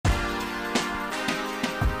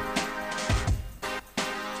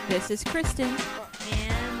This is Kristen.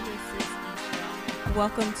 And this is Isha.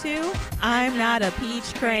 Welcome to I'm Not a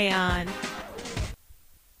Peach Crayon.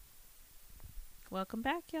 Welcome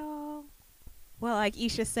back, y'all. Well, like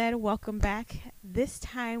Isha said, welcome back. This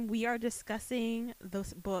time we are discussing the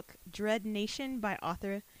book Dread Nation by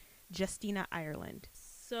author Justina Ireland.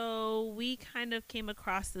 So we kind of came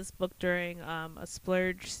across this book during a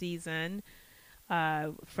splurge season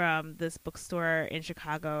from this bookstore in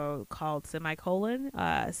Chicago called Semicolon.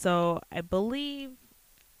 So I believe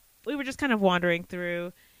we were just kind of wandering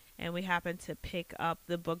through and we happened to pick up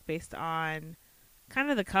the book based on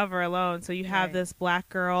kind of the cover alone. So you have this black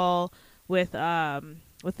girl with the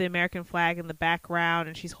American flag in the background,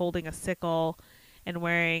 and she's holding a sickle and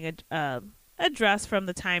wearing a dress from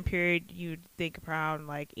the time period you'd think around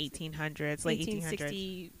like 1800s, late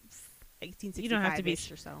 1860s. 1865. You don't have to be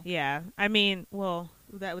or so. Yeah, I mean, well,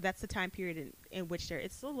 that's the time period in which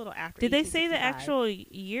it's a little after. Did they say the actual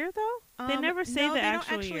year though? They never say the actual year. No,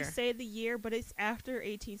 they don't actually say the year, but it's after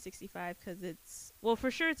 1865 because it's. Well,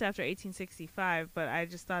 for sure it's after 1865, but I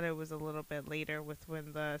just thought it was a little bit later with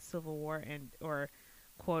when the Civil War or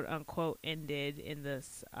quote unquote ended in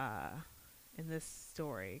this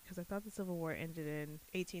story, because I thought the Civil War ended in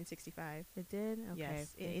 1865. It did? Okay.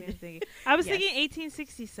 Yes. I was thinking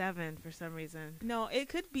 1867 for some reason. No, it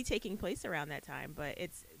could be taking place around that time, but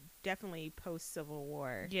it's definitely post Civil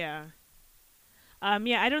War. Yeah.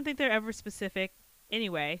 Yeah, I don't think they're ever specific.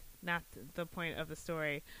 Anyway, not the point of the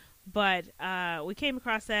story. But we came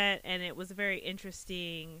across that, and it was a very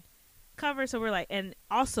interesting cover. So we're like, and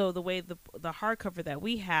also the way the hardcover that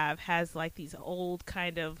we have has like these old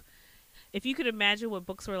kind of, if you could imagine what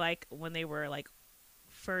books were like when they were like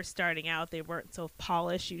first starting out, they weren't so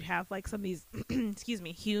polished. You'd have like some of these, excuse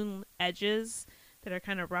me, hewn edges that are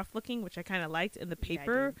kind of rough looking, which I kind of liked. And the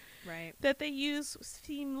paper that they use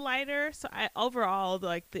seemed lighter. So overall,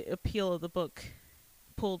 like the appeal of the book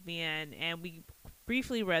pulled me in, and we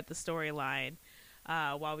briefly read the storyline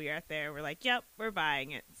while we were out there. We're like, yep, we're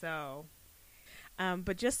buying it. So,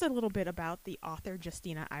 but just a little bit about the author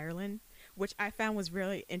Justina Ireland, which I found was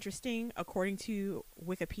really interesting. According to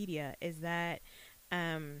Wikipedia, is that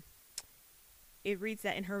it reads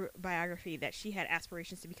that in her biography that she had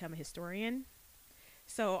aspirations to become a historian.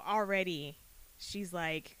 So already she's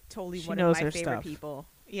like totally one of my favorite people.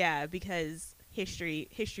 Yeah, because history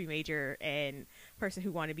major and person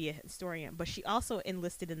who wanted to be a historian. But she also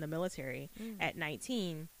enlisted in the military at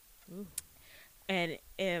 19. Ooh. And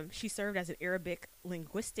she served as an Arabic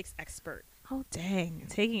linguistics expert. Oh, dang.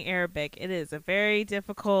 Taking Arabic, it is a very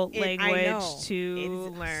difficult language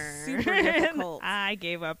to learn. Super difficult. I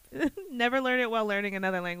gave up. Never learned it while learning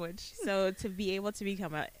another language. So to be able to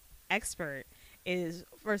become an expert is,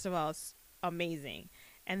 first of all, amazing.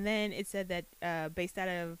 And then it said that based out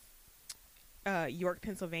of York,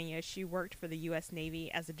 Pennsylvania, she worked for the U.S.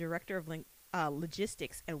 Navy as a director of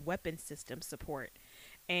logistics and weapons system support.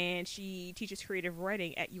 And she teaches creative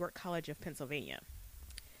writing at York College of Pennsylvania.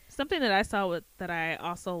 Something that I saw that I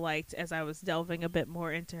also liked as I was delving a bit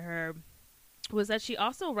more into her was that she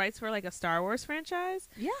also writes for like a Star Wars franchise.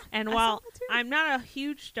 Yeah. And while I'm not a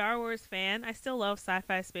huge Star Wars fan, I still love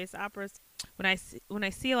sci-fi space operas. When I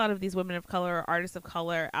see a lot of these women of color or artists of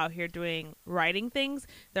color out here writing things,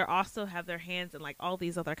 they also have their hands in like all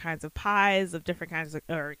these other kinds of pies of different kinds of,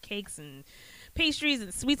 or cakes and pastries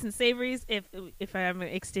and sweets and savories. If I'm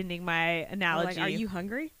extending my analogy, are you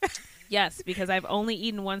hungry? Yes, because I've only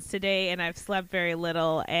eaten once today and I've slept very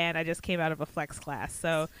little, and I just came out of a flex class.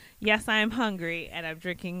 So yes, I am hungry, and I'm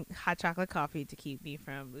drinking hot chocolate coffee to keep me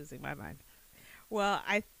from losing my mind. Well,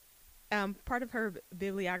 part of her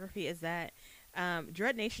bibliography is that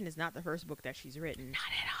Dread Nation is not the first book that she's written. Not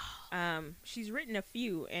at all. She's written a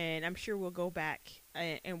few, and I'm sure we'll go back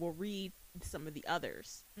and we'll read some of the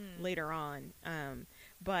others later on.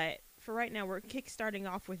 But for right now, we're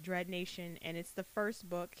kickstarting off with Dread Nation, and it's the first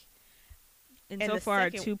book. And so far,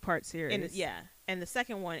 a 2-part series. And the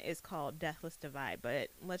second one is called Deathless Divide. But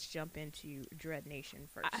let's jump into Dread Nation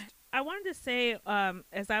first. I wanted to say,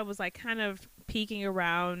 as I was like kind of peeking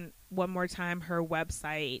around one more time her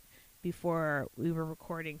website before we were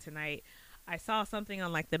recording tonight, I saw something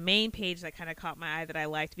on like the main page that kind of caught my eye that I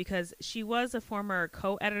liked, because she was a former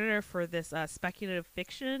co-editor for this speculative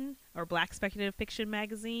fiction or black speculative fiction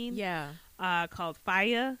magazine. Yeah. Called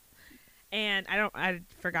Faya. And I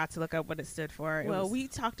forgot to look up what it stood for. We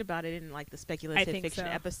talked about it in like the speculative fiction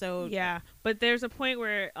episode. Yeah. But there's a point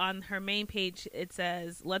where on her main page it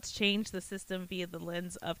says, "Let's change the system via the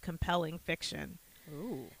lens of compelling fiction."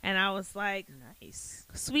 Ooh. And I was like, nice.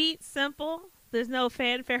 Sweet, simple. There's no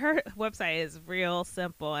fanfare. Her website is real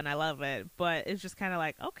simple and I love it. But it's just kind of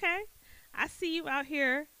like, okay, I see you out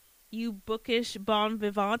here You bookish bon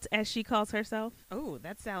vivant, as she calls herself. Oh,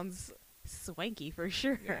 that sounds swanky for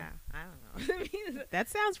sure. Yeah, I don't know. That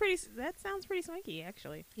sounds pretty swanky,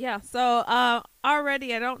 actually. Yeah, so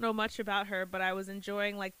already I don't know much about her, but I was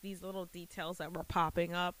enjoying like these little details that were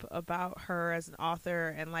popping up about her as an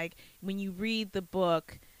author, and like when you read the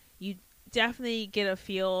book, you definitely get a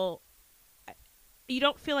feel. You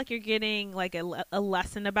don't feel like you're getting like a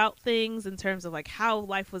lesson about things in terms of like how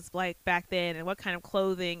life was like back then and what kind of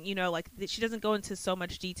clothing, like she doesn't go into so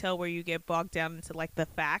much detail where you get bogged down into like the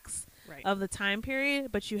facts Right. of the time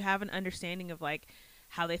period, but you have an understanding of like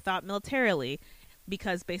how they thought militarily,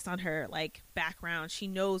 because based on her like background, she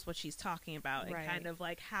knows what she's talking about, and Right. kind of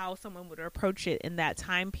like how someone would approach it in that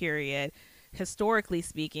time period, historically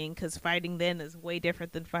speaking, because fighting then is way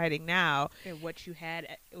different than fighting now. And what you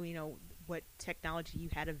had, what technology you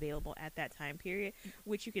had available at that time period,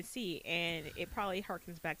 which you can see, and it probably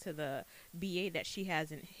harkens back to the BA that she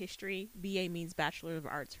has in history. BA means Bachelor of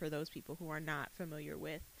Arts, for those people who are not familiar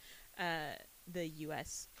with the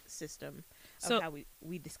U.S. system of So how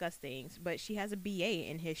we discuss things. But she has a BA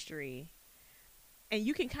in history, and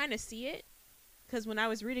you can kind of see it, because when I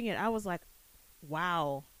was reading it, I was like,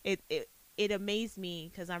 wow. It amazed me,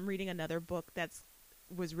 because I'm reading another book that's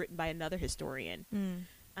was written by another historian.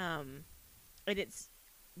 And it's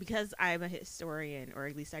because I'm a historian, or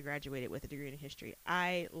at least I graduated with a degree in history.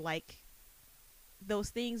 I like those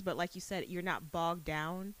things, but like you said, you're not bogged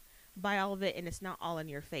down by all of it, and it's not all in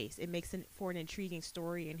your face. It makes it for an intriguing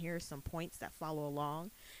story, and here are some points that follow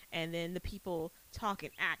along, and then the people talk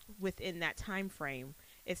and act within that time frame.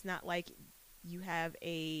 It's not like you have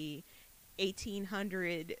a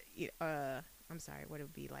 1800 I'm sorry, what it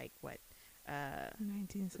would be like,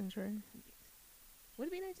 19th century. would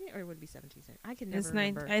it be 19 or would it be 17th century? I can never It's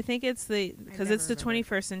remember. I think it's because it's the never remember.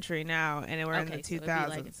 21st century now, and we're in the Okay, so it'd be 2000s.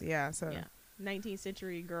 like Yeah, so 19th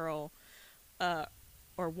century girl,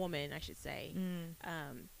 or woman, I should say,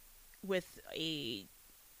 with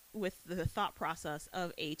the thought process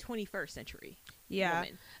of a 21st century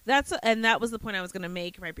woman. that was the point I was going to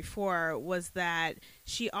make right before, was that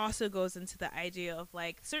she also goes into the idea of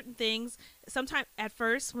like certain things. Sometimes at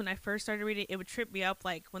first, when I first started reading, it would trip me up,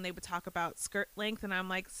 like when they would talk about skirt length, and I'm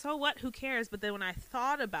like, so what, who cares? But then when I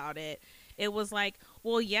thought about it, it was like,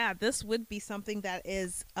 well, yeah, this would be something that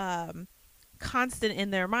is constant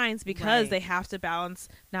in their minds, because they have to balance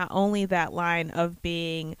not only that line of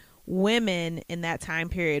being women in that time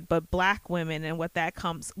period, but black women, and what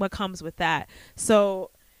comes with that.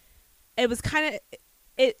 So it was kind of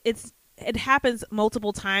it happens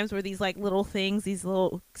multiple times where these like little things, these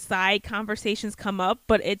little side conversations come up,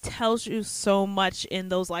 but it tells you so much in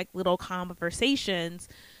those like little conversations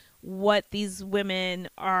what these women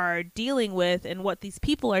are dealing with, and what these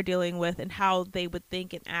people are dealing with, and how they would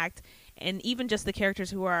think and act. And even just the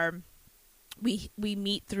characters who are we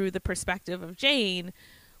meet through the perspective of Jane,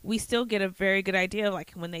 we still get a very good idea of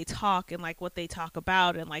like when they talk, and like what they talk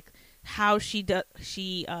about, and like how she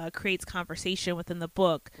creates conversation within the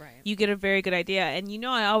book. Right. You get a very good idea. And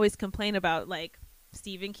I always complain about like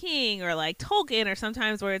Stephen King or like Tolkien, or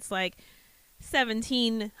sometimes where it's like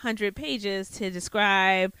 1,700 pages to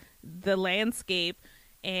describe the landscape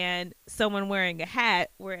and someone wearing a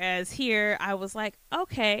hat, whereas here I was like,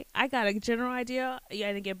 okay, I got a general idea. I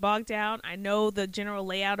didn't get bogged down. I know the general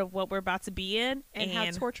layout of what we're about to be in, and how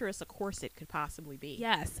torturous a corset could possibly be.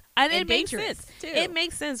 Yes, and it makes dangerous, sense too. It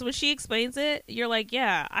makes sense when she explains it. You're like,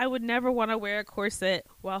 yeah, I would never want to wear a corset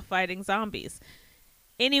while fighting zombies.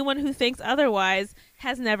 Anyone who thinks otherwise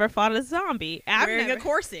has never fought a zombie. Wearing a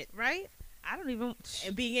corset, right? I don't even.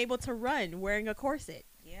 And being able to run wearing a corset.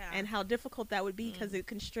 Yeah. And how difficult that would be, because it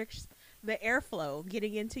constricts the airflow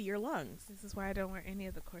getting into your lungs. This is why I don't wear any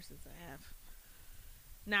of the corsets I have.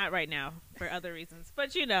 Not right now, for other reasons.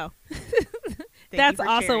 But that's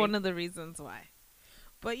also sharing. one of the reasons why.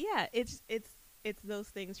 But yeah, it's those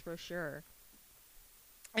things for sure.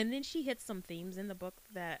 And then she hits some themes in the book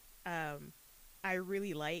that I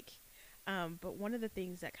really like. But one of the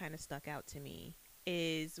things that kind of stuck out to me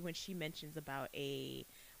is when she mentions about a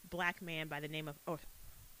black man by the name of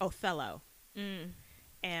Othello.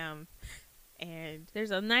 And there's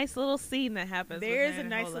a nice little scene that happens. There's a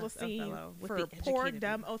nice little scene for poor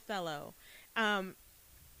dumb Othello. And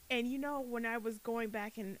when I was going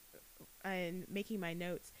back and making my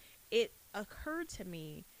notes, it occurred to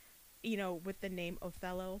me, with the name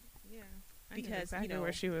Othello, because exactly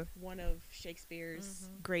where she was. One of Shakespeare's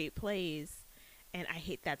great plays, and I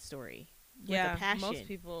hate that story. Yeah, with a passion. Most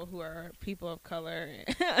people who are people of color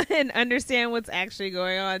and understand what's actually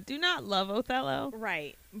going on do not love Othello.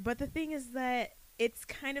 Right. But the thing is that it's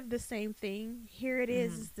kind of the same thing. Here it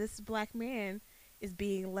is, this black man is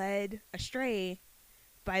being led astray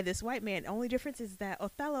by this white man. Only difference is that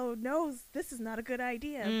Othello knows this is not a good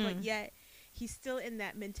idea, but yet he's still in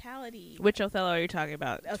that mentality. Which Othello are you talking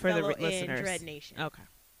about for the Othello listeners? and Dread Nation. Okay.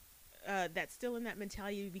 That's still in that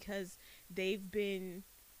mentality because they've been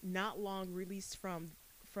not long released from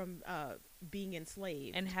being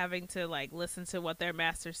enslaved and having to like listen to what their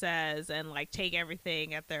master says and like take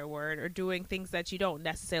everything at their word, or doing things that you don't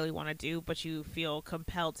necessarily want to do but you feel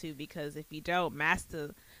compelled to, because if you don't,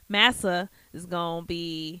 massa is gonna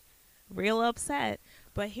be real upset.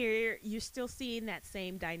 But here you're still seeing that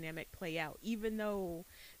same dynamic play out. Even though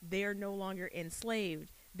they're no longer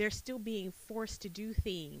enslaved, they're still being forced to do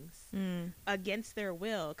things against their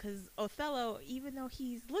will. Because Othello, even though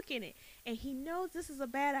he's looking at and he knows this is a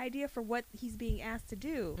bad idea for what he's being asked to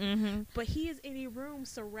do, but he is in a room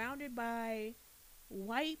surrounded by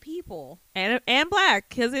white people and black,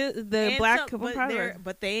 because the black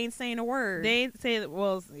but they ain't saying a word. They ain't say that.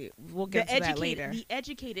 Well, we'll get to that later. The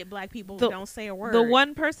educated black people don't say a word. The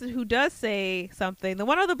one person who does say something, the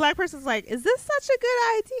one other black person's like, "Is this such a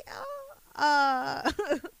good idea?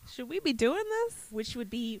 Should we be doing this?" Which would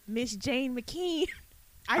be Miss Jane McKean.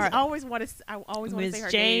 I always want to say her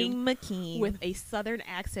Jane name McKean with a southern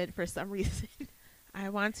accent for some reason. I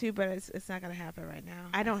want to, but it's not gonna happen right now.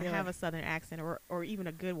 I don't have a southern accent or even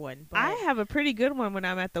a good one. But I have a pretty good one when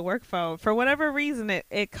I'm at the work phone. For whatever reason,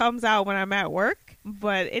 it comes out when I'm at work.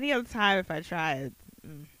 But any other time, if I try it.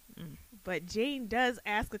 But Jane does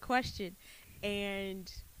ask a question, and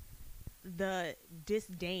the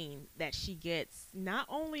disdain that she gets, not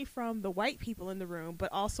only from the white people in the room, but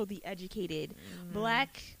also the educated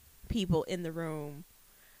black people in the room,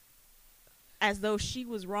 as though she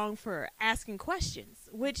was wrong for asking questions,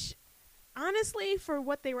 which honestly, for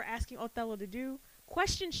what they were asking Othello to do,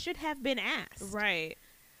 questions should have been asked. Right.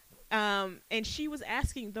 And she was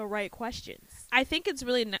asking the right questions. I think it's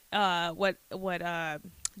really what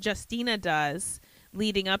Justina does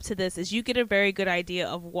leading up to this is you get a very good idea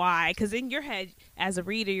of why, because in your head as a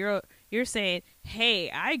reader you're saying,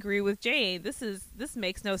 hey, I agree with Jane, this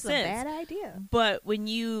makes no sense, a bad idea. But when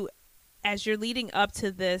you, as you're leading up to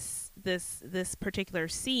this particular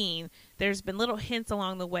scene, there's been little hints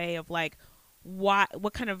along the way of like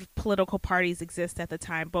what kind of political parties exist at the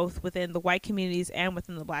time, both within the white communities and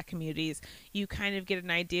within the black communities. You kind of get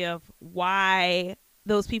an idea of why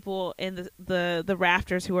those people in the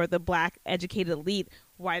rafters, who are the black educated elite,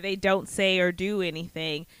 why they don't say or do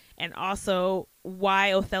anything, and also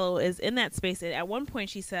why Othello is in that space. And at one point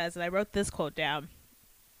she says, and I wrote this quote down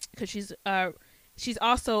because she's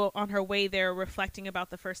also on her way there reflecting about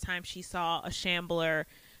the first time she saw a shambler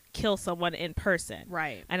kill someone in person.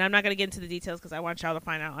 Right. And I'm not going to get into the details because I want y'all to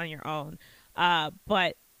find out on your own.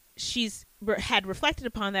 But she's had reflected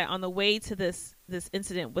upon that on the way to this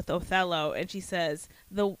incident with Othello, and she says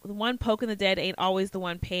the one poking the dead ain't always the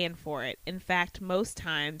one paying for it. In fact, most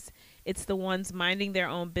times it's the ones minding their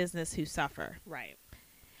own business who suffer. Right.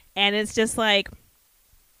 And it's just like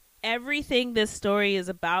everything this story is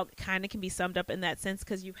about kind of can be summed up in that sense,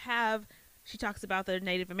 because she talks about the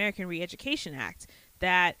Native American Re-Education Act,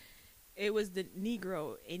 that it was the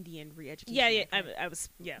Negro Indian Re-Education. Yeah. I was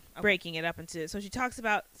breaking it up into. So she talks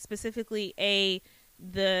about specifically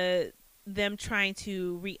them trying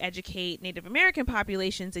to re-educate Native American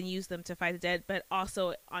populations and use them to fight the dead, but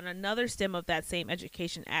also on another stem of that same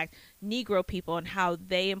Education Act, Negro people and how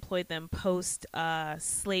they employed them post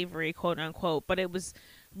slavery, quote unquote. But it was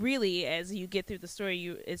really, as you get through the story,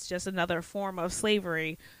 it's just another form of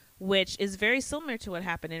slavery, which is very similar to what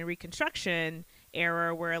happened in Reconstruction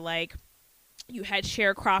era, where like you had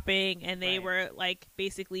sharecropping and they were like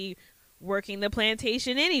basically working the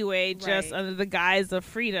plantation anyway, just under the guise of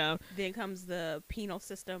freedom. Then comes the penal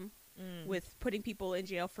system with putting people in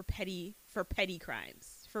jail for petty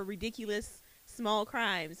crimes, for ridiculous small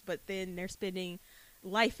crimes, but then they're spending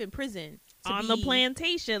life in prison on the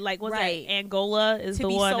plantation. Like what's that? Angola is the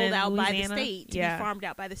one sold in out Louisiana? by the state, to be farmed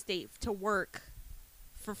out by the state to work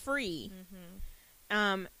for free.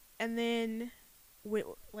 And then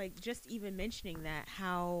like just even mentioning that,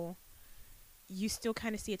 how you still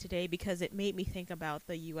kind of see it today, because it made me think about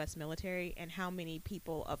the U.S. military and how many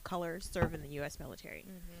people of color serve in the U.S. military.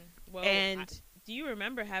 Well, do you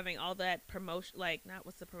remember having all that promotion, like not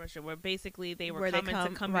what's the promotion, where basically they were coming to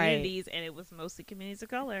communities and it was mostly communities of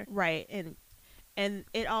color, right? And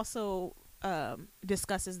it also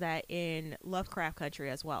discusses that in Lovecraft Country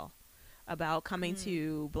as well, about coming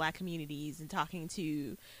to black communities and talking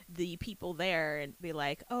to the people there and be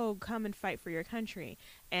like, oh, come and fight for your country.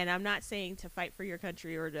 And I'm not saying to fight for your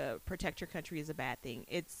country or to protect your country is a bad thing.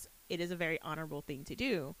 It is a very honorable thing to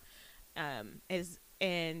do.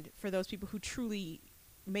 And for those people who truly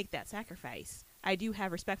make that sacrifice, I do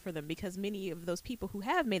have respect for them, because many of those people who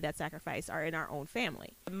have made that sacrifice are in our own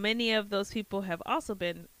family. Many of those people have also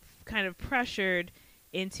been kind of pressured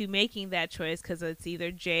into making that choice because it's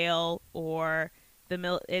either jail or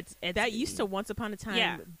it's that used to once upon a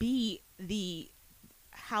time be the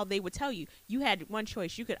how they would tell you had one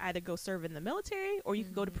choice. You could either go serve in the military or you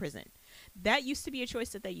could go to prison. That used to be a choice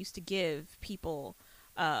that they used to give people,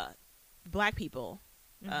 black people.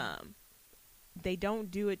 They don't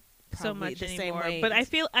do it so much the anymore, same way, but I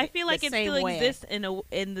feel like it still exists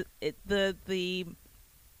in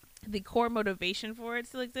the core motivation for it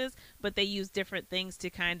still exists, but they use different things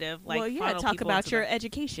to kind of like talk about your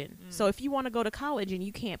education. So if you want to go to college and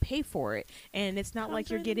you can't pay for it, and it's not like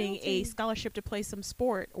you're getting a scholarship to play some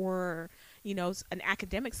sport or an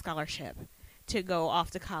academic scholarship to go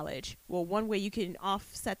off to college, well, one way you can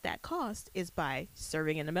offset that cost is by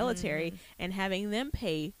serving in the military and having them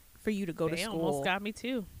pay for you to go to school. They almost got me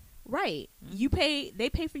too. Right. They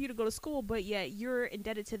pay for you to go to school, but yet you're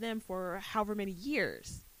indebted to them for however many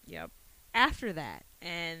years. Yep. After that.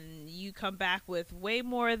 And you come back with way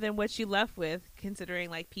more than what you left with, considering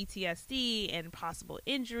like PTSD and possible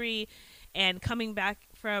injury and coming back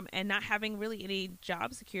from and not having really any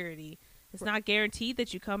job security. It's not guaranteed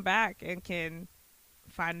that you come back and can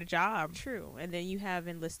find a job. True. And then you have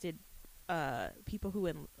enlisted people who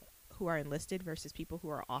are enlisted versus people who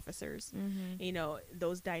are officers.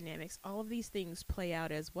 Those dynamics, all of these things play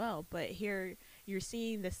out as well. But here you're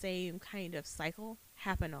seeing the same kind of cycle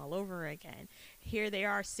happen all over again. Here they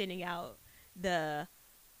are sending out the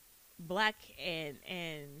black and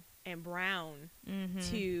brown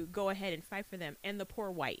to go ahead and fight for them, and the poor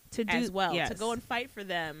white to go and fight for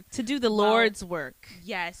them, to do the Lord's work.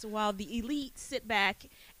 Yes, while the elite sit back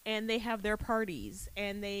and they have their parties,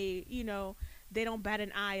 and they they don't bat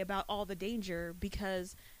an eye about all the danger,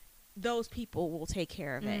 because those people will take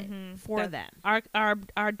care of it for them.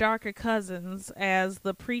 Our darker cousins, as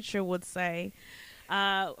the preacher would say,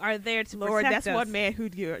 are there to Lord, protect that's us. One man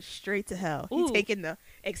who'd go straight to hell. He's taking the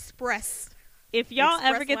express. If y'all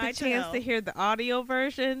express ever get the chance to hear the audio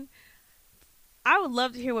version, I would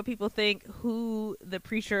love to hear what people think who the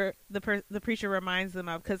preacher reminds them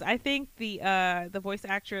of, because I think the voice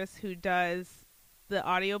actress who does the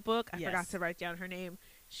audiobook, I forgot to write down her name.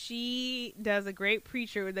 She does a great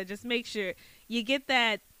preacher that just makes sure you get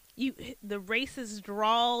that the racist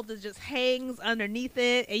drawl that just hangs underneath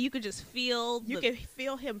it, and you could just feel can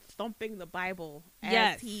feel him thumping the Bible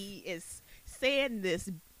as he is saying this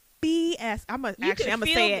BS. I'm gonna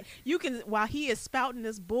say it. You can, while he is spouting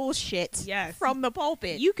this bullshit from the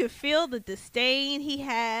pulpit, you can feel the disdain he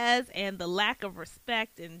has and the lack of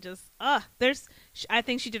respect, and just I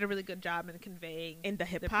think she did a really good job in conveying the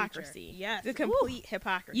hypocrisy. The complete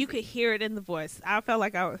hypocrisy. You could hear it in the voice. I felt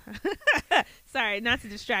like I was sorry, not to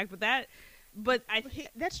distract, but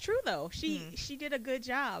that's true though. She did a good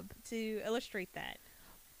job to illustrate that.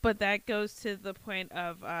 But that goes to the point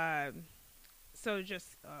of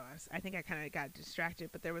I think I kind of got distracted,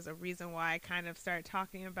 but there was a reason why I kind of started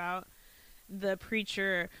talking about the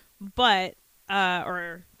preacher, but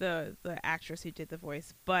or the actress who did the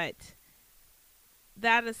voice. But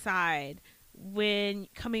that aside, when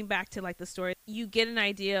coming back to like the story, you get an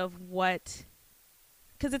idea of what,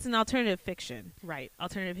 because it's an alternative fiction, right?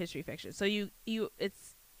 Alternative history fiction. So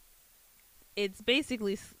it's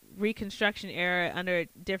basically Reconstruction era under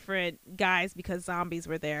different guys because zombies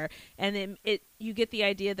were there, and then you get the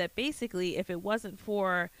idea that basically if it wasn't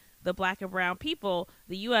for the black and brown people,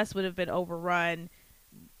 the U.S. would have been overrun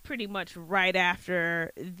pretty much right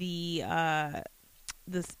after the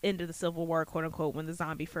this end of the Civil War, quote unquote, when the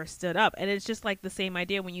zombie first stood up. And it's just like the same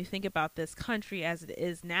idea when you think about this country as it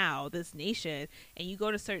is now, this nation, and you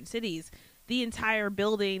go to certain cities, the entire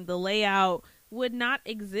building, the layout would not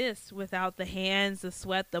exist without the hands, the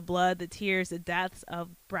sweat, the blood, the tears, the deaths of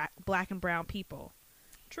black and brown people.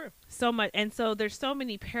 True. So much. And so there's so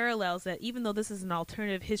many parallels that even though this is an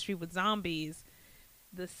alternative history with zombies,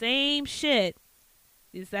 the same shit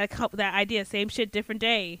is that idea, same shit, different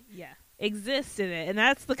day, exists in it. And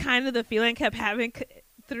that's the kind of the feeling I kept having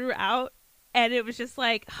throughout. And it was just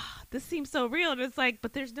like, this seems so real. And it's like,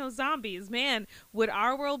 but there's no zombies. Man, would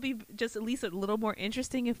our world be just at least a little more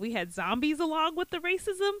interesting if we had zombies along with the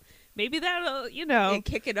racism? Maybe that'll, and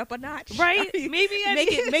kick it up a notch. Right? Maybe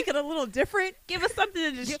make it a little different. Give us something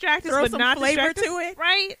to distract us, but some not flavor to it.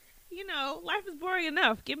 Right? Life is boring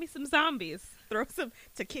enough. Give me some zombies. Throw some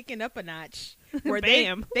to kicking up a notch. Where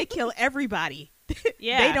they kill everybody.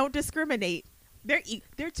 Yeah. They don't discriminate. They're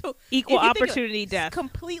equal opportunity death.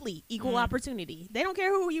 Completely equal opportunity. They don't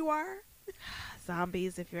care who you are.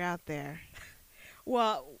 Zombies, if you're out there.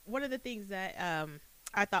 Well, one of the things that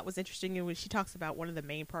I thought was interesting is when she talks about one of the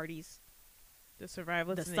main parties, The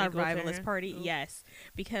survivalists the and the survivalist egalitarian party. group. Yes,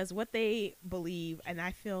 because what they believe, and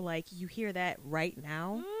I feel like you hear that right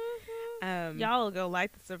now. Y'all will go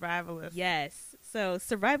like the survivalists. Yes. So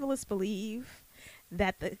survivalists believe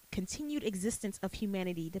that the continued existence of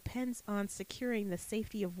humanity depends on securing the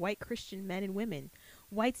safety of white Christian men and women,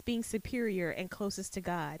 whites being superior and closest to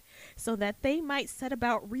God, so that they might set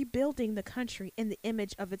about rebuilding the country in the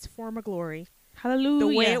image of its former glory, Hallelujah.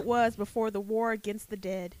 the way it was before the war against the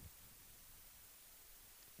dead.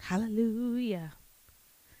 Hallelujah.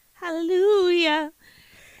 Hallelujah.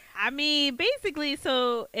 I mean, basically,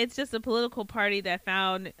 so it's just a political party that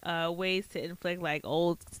found ways to inflict like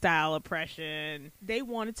old style oppression They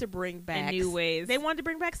wanted to bring back in new ways. They wanted to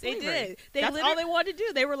bring back They slavery. did. That's all they wanted to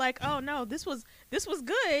do. They were like, "Oh no, this was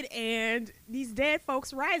good," and these dead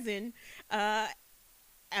folks rising,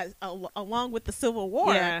 along with the Civil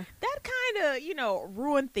War, Yeah. that kind of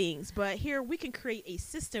ruined things. But here we can create a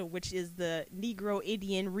system, which is the Negro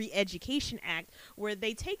Indian Re-Education Act, where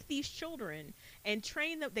they take these children and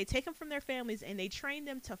train them. They take them from their families and they train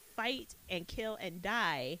them to fight and kill and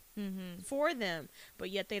die for them. But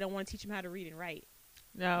yet they don't want to teach them how to read and write.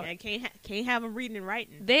 No, Yeah, can't have them reading and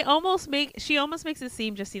writing. she almost makes it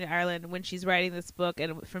seem, Justina Ireland, when she's writing this book,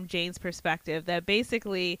 and from Jane's perspective, that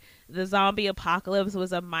basically the zombie apocalypse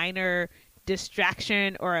was a minor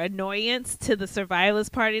distraction or annoyance to the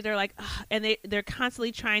survivalist party. They're like, ugh, and they're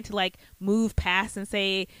constantly trying to like move past and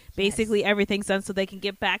say basically everything's done so they can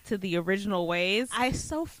get back to the original ways. I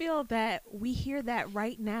so feel that we hear that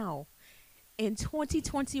right now. In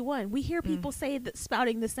 2021, we hear people say that,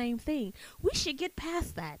 spouting the same thing. We should get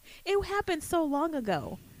past that. It happened so long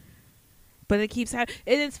ago. But it keeps happening.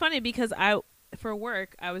 And it's funny because for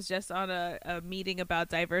work, I was just on a meeting about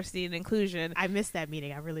diversity and inclusion. I missed that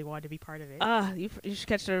meeting. I really wanted to be part of it. You should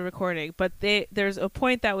catch the recording. But there's a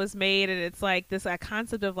point that was made, and it's like this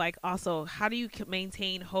concept of like, also, how do you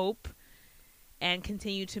maintain hope and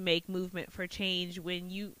continue to make movement for change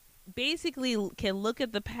when you basically can look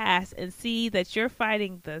at the past and see that you're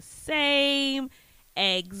fighting the same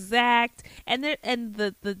exact, and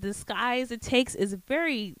the disguise it takes is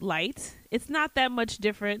very light. It's not that much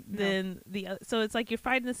different than the other. So it's like you're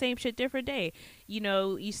fighting the same shit different day.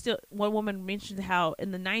 You still, one woman mentioned how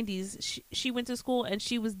in the 90s she went to school and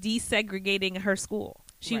she was desegregating her school.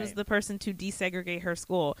 She was the person to desegregate her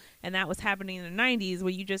school, and that was happening in the 90s,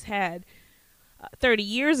 where you just had 30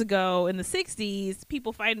 years ago in the 60s,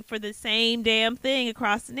 people fighting for the same damn thing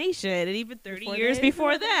across the nation, and even 30 years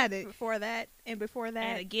before that. Before that, and before that.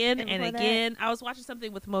 And again, and again. I was watching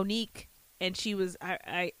something with Monique, and she was,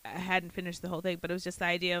 I hadn't finished the whole thing, but it was just the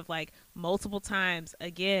idea of like multiple times,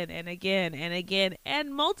 again and again and again,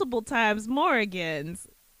 and multiple times more agains,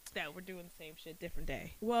 that we're doing the same shit, different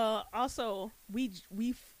day. Well, also, we've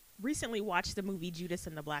recently watched the movie Judas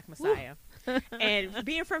and the Black Messiah. And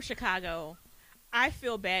being from Chicago, I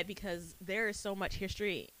feel bad because there is so much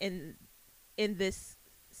history in this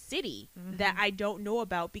city that I don't know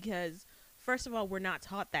about, because first of all, we're not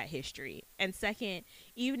taught that history, and second,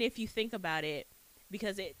 even if you think about it,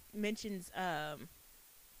 because it mentions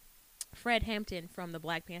Fred Hampton from the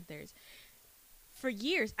Black Panthers. For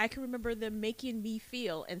years, I can remember them making me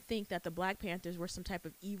feel and think that the Black Panthers were some type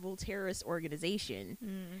of evil terrorist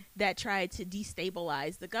organization that tried to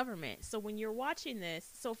destabilize the government. So when you're watching this,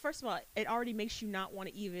 so first of all, it already makes you not want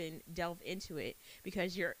to even delve into it,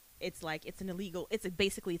 because it's like it's an illegal.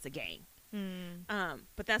 Basically it's a gang.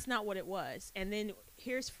 But that's not what it was. And then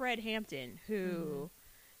here's Fred Hampton, who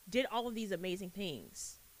did all of these amazing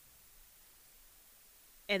things,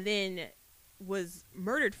 and then was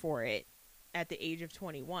murdered for it at the age of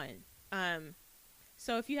 21.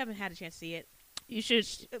 So if you haven't had a chance to see it, You should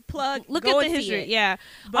look at at the history. Yeah.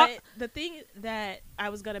 But the thing that I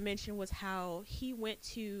was going to mention was how he went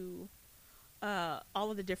to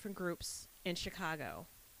all of the different groups in Chicago,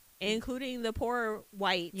 including the poor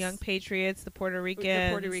whites, Young Patriots, the Puerto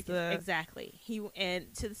Ricans. Exactly.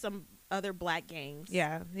 And to some other black gangs.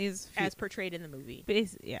 Yeah. As portrayed in the movie.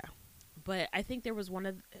 Yeah. But I think there was one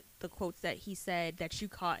of the quotes that he said that you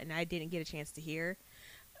caught and I didn't get a chance to hear,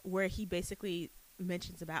 where he basically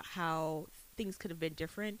mentions about how things could have been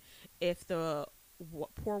different if the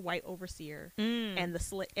poor white overseer and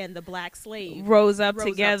the black slave rose up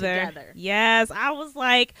together. Yes, I was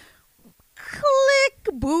like,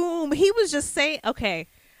 click, boom. He was just saying, okay,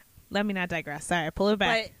 let me not digress. Sorry, pull it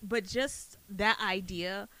back. But just that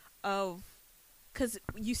idea of, because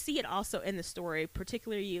you see it also in the story,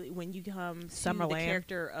 particularly when you come to the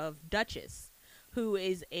character of Duchess, who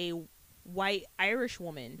is a white Irish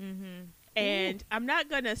woman. And I'm not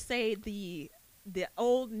going to say the the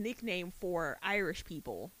old nickname for Irish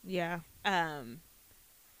people. Yeah. Um,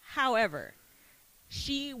 However,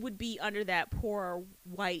 she would be under that poor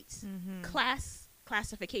white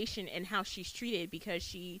classification and how she's treated because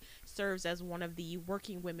she serves as one of the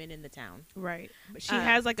working women in the town. Right. But she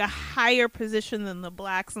has like a higher position than the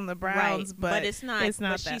blacks and the browns, right. But it's not. It's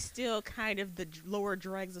not but that. She's still kind of the lower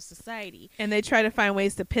dregs of society. And they try to find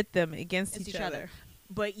ways to pit them against each other.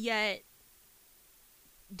 But yet,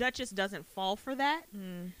 Duchess doesn't fall for that.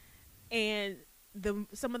 And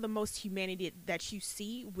some of the most humanity that you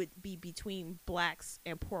see would be between blacks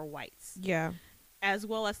and poor whites. Yeah. As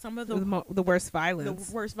well as some of the worst violence.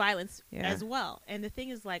 The worst violence as well. And the thing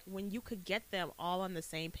is, like, when you could get them all on the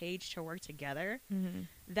same page to work together,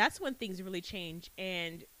 that's when things really change.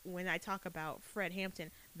 And when I talk about Fred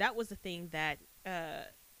Hampton, that was the thing that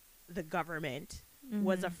the government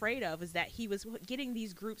was afraid of, is that he was getting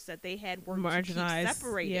these groups that they had worked marginalized, to keep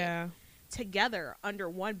separated together under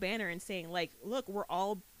one banner and saying, like, look, we're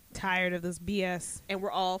all tired of this BS and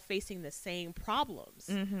we're all facing the same problems.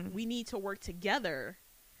 We need to work together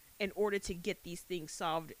in order to get these things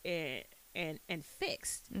solved and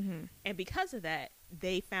fixed. And because of that,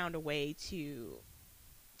 they found a way to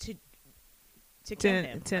kill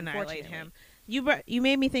him, to annihilate him. You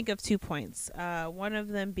made me think of 2 points. One of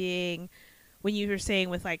them being when you were saying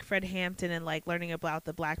with like Fred Hampton and like learning about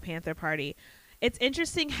the Black Panther Party. It's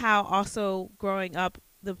interesting how also growing up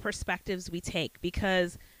the perspectives we take,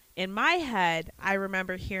 because in my head, I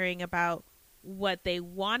remember hearing about what they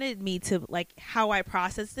wanted me to, like, how I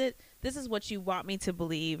processed it. This is what you want me to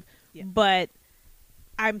believe, but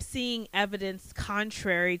I'm seeing evidence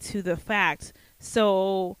contrary to the fact.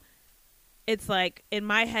 So it's like, in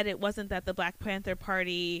my head, it wasn't that the Black Panther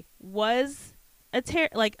Party was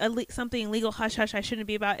something legal hush hush I shouldn't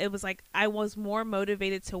be about. It was like I was more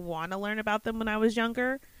motivated to want to learn about them when I was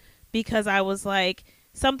younger, because I was like,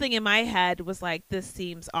 something in my head was like, this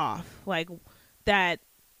seems off, like that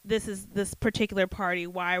this is this particular party,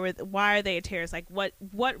 why are they a terrorist, like what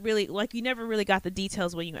really, like you never really got the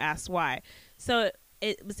details when you asked why. So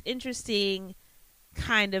it was interesting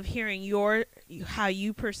kind of hearing how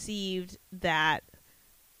you perceived that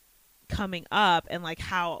coming up, and like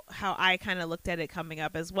how I kind of looked at it coming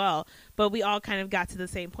up as well. But we all kind of got to the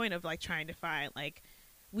same point of like trying to find, like,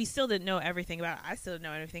 we still didn't know everything about it. I still didn't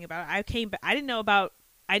know anything about it.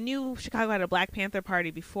 I knew Chicago had a Black Panther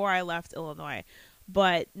Party before I left Illinois,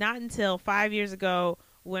 but not until 5 years ago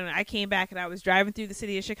when I came back and I was driving through the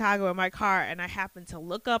city of Chicago in my car, and I happened to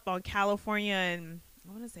look up on California and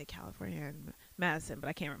I want to say California and Madison, but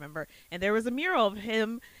I can't remember. And there was a mural of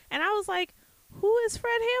him, and I was like, who is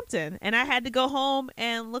Fred Hampton? And I had to go home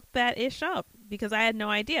and look that ish up because I had no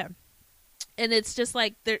idea. And it's just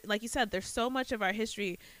like, there, like you said, there's so much of our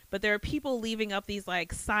history, but there are people leaving up these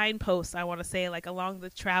like signposts, I want to say, like along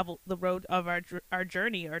the road of our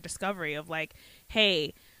journey or discovery of like,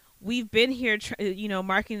 hey, we've been here,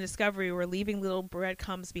 marking discovery. We're leaving little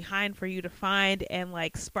breadcrumbs behind for you to find and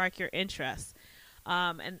like spark your interest.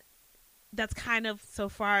 And that's kind of so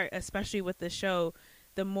far, especially with the show,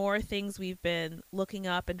 the more things we've been looking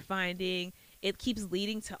up and finding, it keeps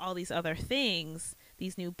leading to all these other things,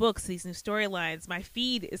 these new books, these new storylines. My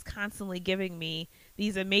feed is constantly giving me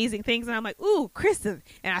these amazing things, and I'm like, ooh, Kristen,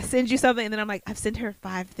 and I send you something, and then I'm like, I've sent her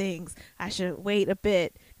 5 things. I should wait a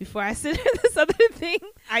bit before I send her this other thing.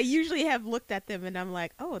 I usually have looked at them, and I'm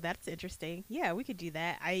like, oh, that's interesting. Yeah, we could do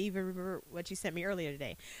that. I even remember what you sent me earlier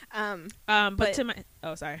today. But to my,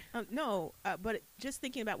 oh, sorry. No, but just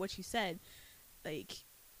thinking about what you said, like,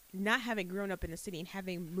 not having grown up in the city and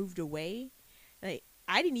having moved away, like,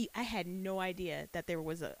 I had no idea that there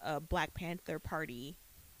was a Black Panther Party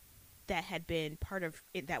that had been part of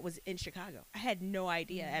it, that was in Chicago. I had no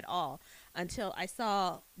idea at all until I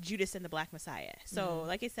saw Judas and the Black Messiah. So,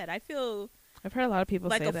 like I said, I've heard a lot of people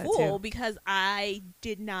like say a that fool too, because I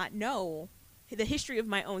did not know the history of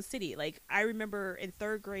my own city. Like, I remember in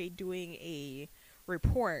 3rd grade doing a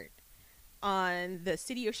report on the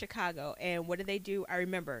city of Chicago, and what did they do? I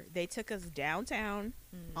remember they took us downtown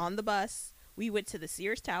on the bus. We went to the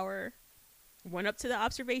Sears Tower, went up to the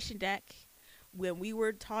observation deck. When we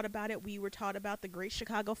were taught about it, we were taught about the Great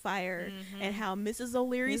Chicago Fire and how Mrs.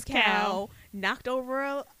 O'Leary's cow knocked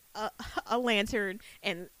over a lantern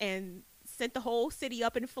and sent the whole city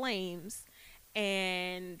up in flames.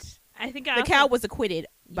 And I think the cow was acquitted,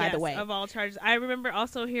 by the way, of all charges. I remember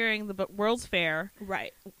also hearing the World's Fair,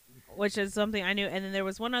 right, which is something I knew. And then there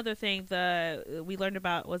was one other thing we learned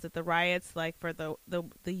about, was it the riots, like for the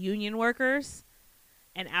union workers,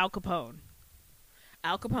 and Al Capone.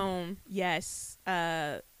 Al Capone, yes.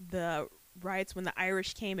 The riots when the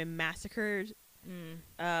Irish came and massacred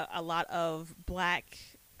Mm. A lot of black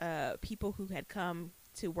people who had come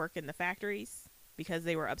to work in the factories because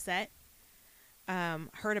they were upset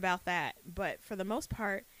heard about that. But for the most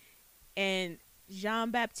part, and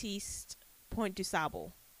Jean Baptiste Point du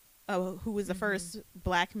Sable, who was the first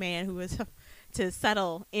black man who was to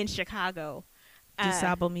settle in Chicago.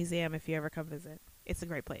 DuSable Museum, if you ever come visit. It's a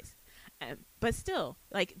great place. But still,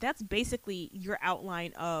 like, that's basically your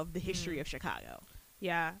outline of the history of Chicago.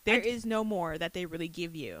 Yeah. There is no more that they really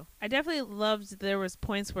give you. I definitely loved, there was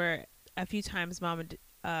points where a few times mom and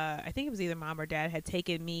I think it was either mom or dad had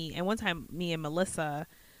taken me, and one time me and Melissa,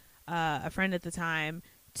 a friend at the time,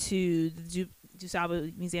 to the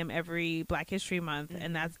DuSable Museum every Black History Month,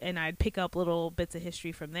 and I'd pick up little bits of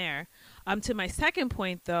history from there. To my second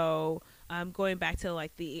point, though, going back to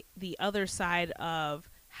like the other side of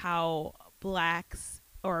how blacks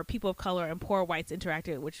or people of color and poor whites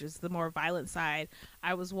interacted, which is the more violent side.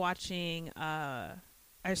 I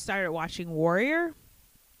started watching Warrior,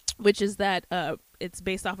 which is that it's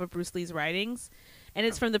based off of Bruce Lee's writings, and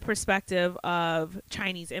it's from the perspective of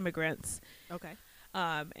Chinese immigrants. Okay.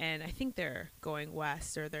 And I think they're going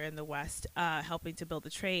west, or they're in the west, helping to build the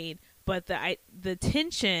trade. But the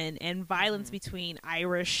tension and violence between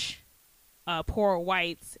Irish poor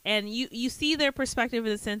whites, and you see their perspective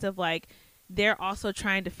in the sense of like they're also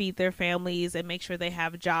trying to feed their families and make sure they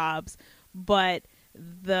have jobs, but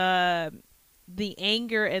the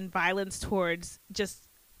anger and violence towards just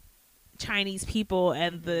Chinese people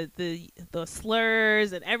and the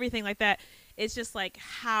slurs and everything like that, it's just like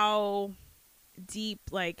how deep,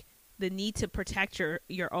 like the need to protect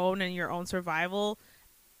your own and your own survival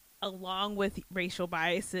along with racial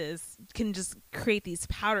biases can just create these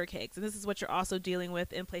powder kegs. And this is what you're also dealing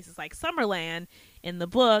with in places like Summerland in the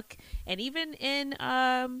book, and even in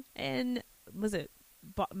was it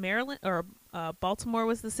Maryland or Baltimore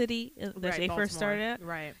was the city that right, they Baltimore. First started at?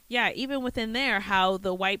 Right. Yeah, even within there, how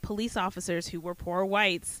the white police officers who were poor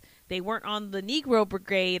whites, they weren't on the Negro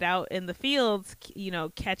Brigade out in the fields,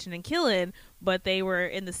 catching and killing, but they were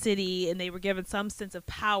in the city and they were given some sense of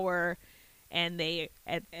power. And they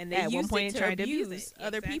at one point tried to abuse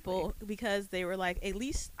other people because they were like, at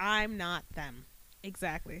least I'm not them.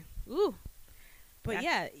 Exactly. Ooh. But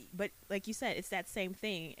but like you said, it's that same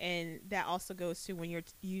thing, and that also goes to when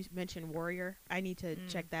you mentioned Warrior. I need to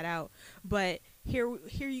check that out. But here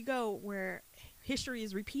you go, where history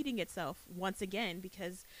is repeating itself once again,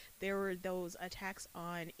 because there were those attacks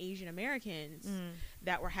on Asian Americans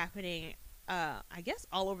that were happening. I guess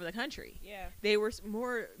all over the country. Yeah. They were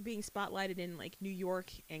more being spotlighted in like New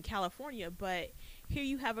York and California, but here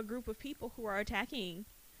you have a group of people who are attacking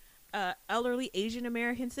elderly Asian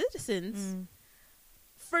American citizens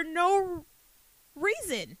for no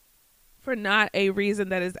reason. For not a reason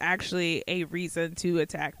that is actually a reason to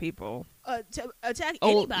attack people. To attack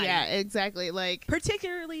anybody. Yeah, exactly. Like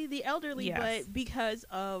particularly the elderly, yes. But because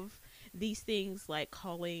of these things like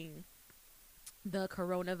calling the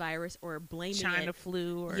coronavirus or blaming China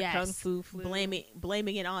flu or Kung Fu flu,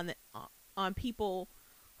 blaming it on people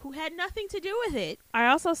who had nothing to do with it. I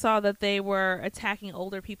also saw that they were attacking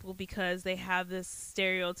older people because they have this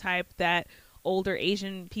stereotype that older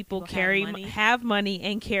Asian people have money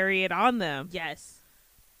and carry it on them. Yes.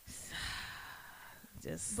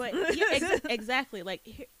 But exactly,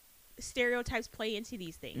 like stereotypes play into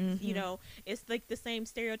these things. It's like the same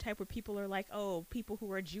stereotype where people are like, oh, people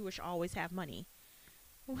who are Jewish always have money.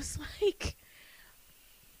 It was like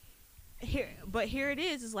here it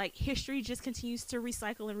is like history just continues to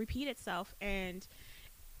recycle and repeat itself. And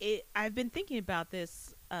I've been thinking about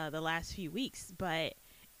this the last few weeks, but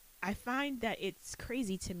I find that it's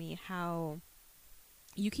crazy to me how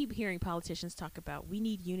you keep hearing politicians talk about we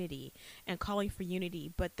need unity and calling for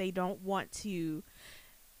unity, but they don't want to.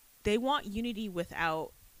 They want unity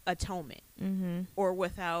without atonement or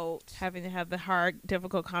without having to have the hard,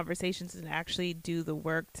 difficult conversations and actually do the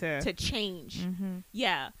work to change.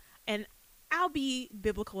 Yeah. And I'll be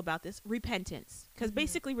biblical about this. Repentance. Because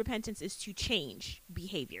basically repentance is to change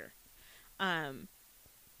behavior.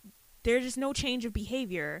 There's just no change of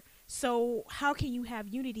behavior. So how can you have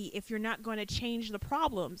unity if you're not going to change the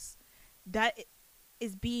problems that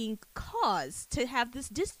is being caused to have this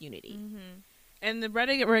disunity? And the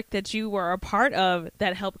rhetoric that you were a part of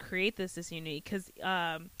that helped create this disunity, because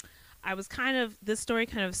I was this story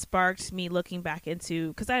kind of sparked me looking back into,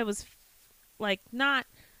 because I was like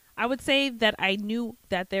I would say that I knew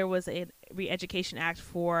that there was a Re-Education Act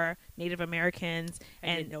for Native Americans.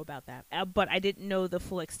 I didn't know about that. But I didn't know the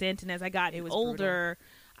full extent. And as I got older,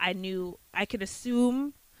 brutal. I could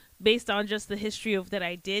assume, based on just the history of that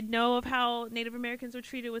I did know of how Native Americans were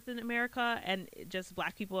treated within America and just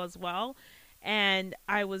Black people as well. And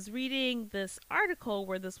I was reading this article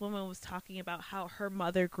where this woman was talking about how her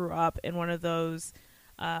mother grew up in one of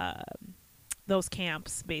uh, those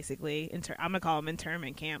camps, basically. I'm gonna call them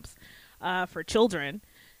internment camps for children.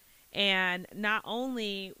 And not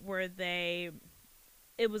only were they,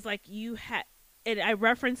 it was like you had. And I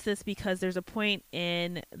reference this because there's a point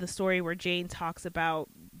in the story where Jane talks about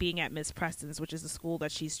being at Miss Preston's, which is the school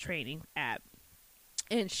that she's training at,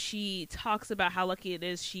 and she talks about how lucky it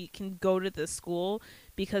is she can go to this school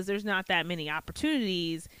because there's not that many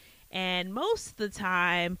opportunities, and most of the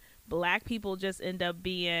time black people just end up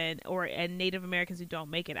being, or and Native Americans who don't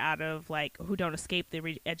make it out of, like, who don't escape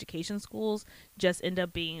the education schools, just end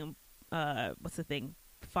up being what's the thing,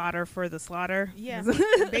 fodder for the slaughter. Yeah.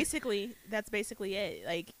 Basically, that's basically it.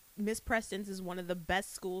 Like, Miss Preston's is one of the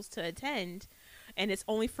best schools to attend, and it's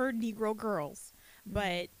only for Negro girls.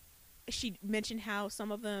 But she mentioned how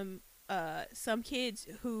some of them, some kids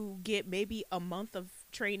who get maybe a month of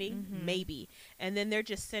training, maybe, and then they're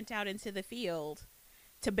just sent out into the field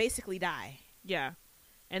to basically die. Yeah.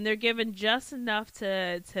 And they're given just enough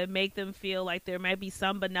to make them feel like there might be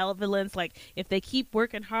some benevolence. Like, if they keep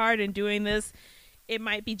working hard and doing this, it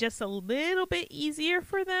might be just a little bit easier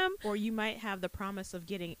for them. Or you might have the promise of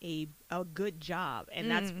getting a good job. And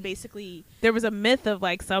that's basically... There was a myth of,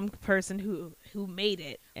 like, some person who made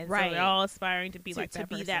it. And right. So they're all aspiring to be like that to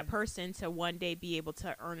person. be that person, to one day be able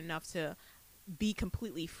to earn enough to be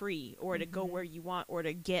completely free, or to go where you want, or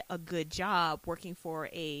to get a good job working for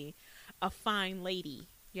a fine lady.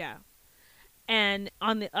 Yeah. And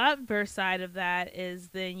on the adverse side of that is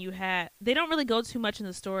then they don't really go too much in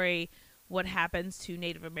the story what happens to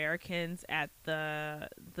Native Americans at the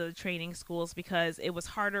training schools, because it was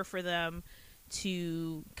harder for them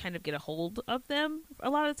to kind of get a hold of them a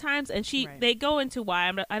lot of times. And they go into why.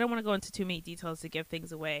 I don't want to go into too many details to give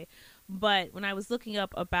things away. But when I was looking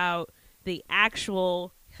up about the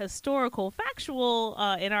actual historical, factual,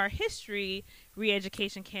 in our history,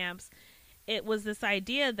 re-education camps, it was this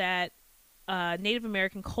idea that Native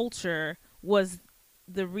American culture was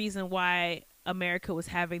the reason why America was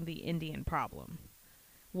having the Indian problem,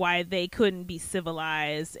 why they couldn't be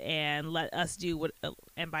civilized and let us do what,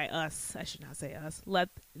 and by us, I should not say us, let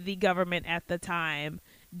the government at the time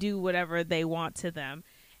do whatever they want to them.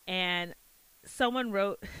 And someone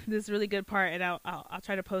wrote this really good part, and I'll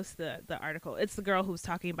try to post the article. It's the girl who was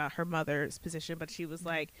talking about her mother's position, but she was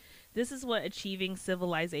like, this is what achieving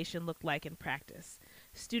civilization looked like in practice.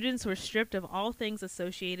 Students were stripped of all things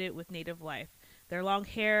associated with Native life. Their long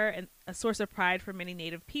hair, and a source of pride for many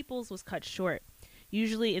Native peoples, was cut short,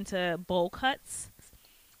 usually into bowl cuts.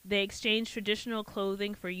 They exchanged traditional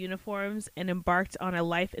clothing for uniforms and embarked on a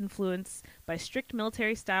life influenced by strict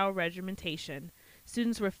military-style regimentation.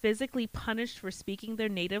 Students were physically punished for speaking their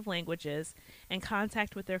native languages, and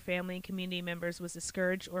contact with their family and community members was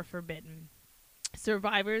discouraged or forbidden.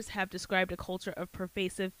 Survivors have described a culture of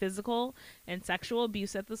pervasive physical and sexual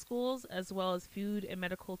abuse at the schools, as well as food and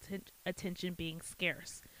medical attention being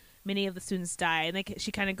scarce. Many of the students die, and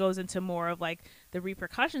she kind of goes into more of like the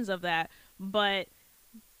repercussions of that. But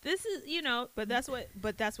this is, but that's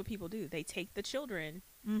what people do. They take the children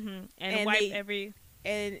and wipe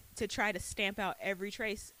and to try to stamp out every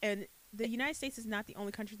trace. And the United States is not the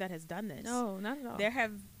only country that has done this. No, not at all.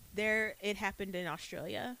 It happened in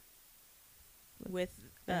Australia with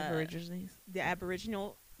the Aborigines. The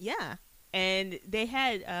Aboriginal, yeah. And they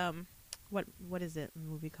had what is it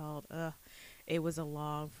movie called? It was a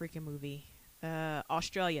long freaking movie.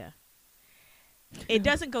 Australia. It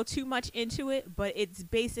doesn't go too much into it, but it's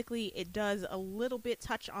basically, it does a little bit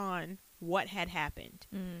touch on what had happened.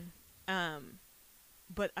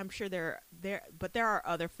 But I'm sure there are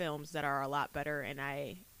other films that are a lot better, and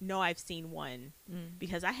I know I've seen one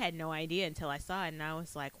because I had no idea until I saw it, and I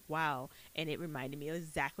was like, wow. And it reminded me of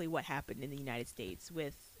exactly what happened in the United States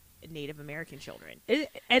with Native American children.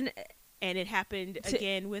 And it happened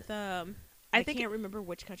again with I can't remember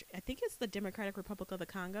which country. I think it's the Democratic Republic of the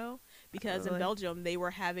Congo, because in Belgium they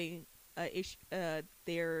were having a issue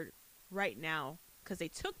there right now, because they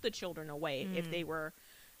took the children away if they were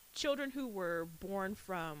children who were born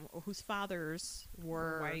from, or whose fathers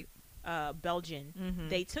were white, Belgian.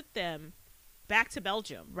 They took them back to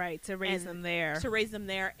Belgium, right, to raise them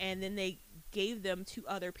there, and then they gave them to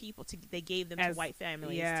other people. They gave them to white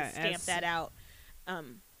families to stamp that out.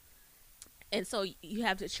 And so you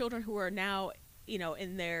have the children who are now,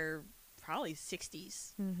 in their probably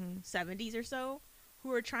 60s, 70s or so,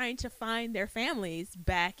 who are trying to find their families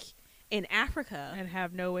back in Africa, and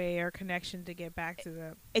have no way or connection to get back to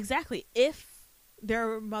them. Exactly. If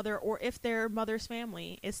their mother, or if their mother's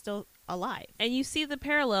family is still alive. And you see the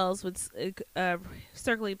parallels with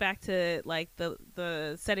circling back to like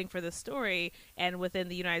the setting for the story, and within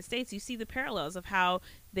the United States, you see the parallels of how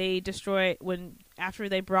they destroy when after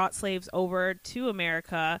they brought slaves over to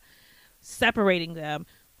America, separating them,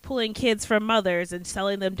 pulling kids from mothers and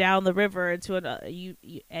selling them down the river into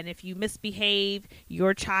and if you misbehave,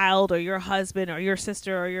 your child or your husband or your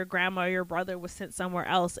sister or your grandma or your brother was sent somewhere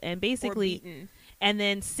else, and basically and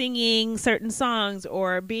then singing certain songs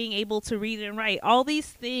or being able to read and write, all these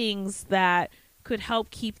things that could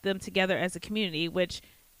help keep them together as a community, which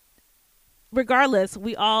regardless,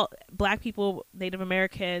 we all, Black people, Native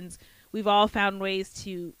Americans, we've all found ways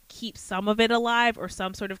to keep some of it alive or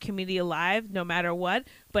some sort of community alive no matter what.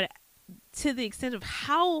 But to the extent of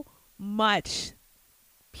how much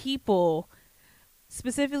people,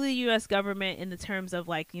 specifically the U.S. government in the terms of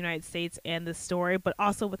like the United States and the story, but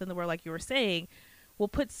also within the world, like you were saying, will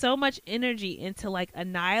put so much energy into like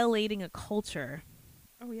annihilating a culture.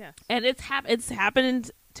 Oh yeah. And it's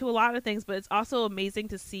happened to a lot of things, but it's also amazing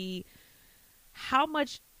to see how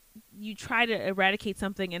much you try to eradicate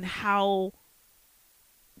something and how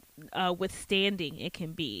withstanding it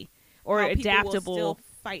can be, or how adaptable. People will still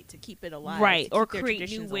fight to keep it alive, right? Or create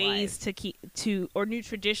new ways alive. or new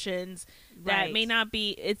traditions that may not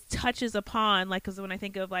be. It touches upon, like, because when I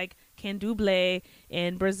think of like candomblé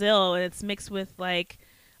in Brazil, and it's mixed with like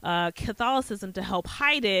Catholicism to help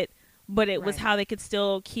hide it, but it was how they could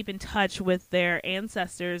still keep in touch with their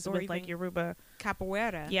ancestors, or with like Yoruba.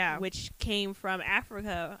 Capoeira, which came from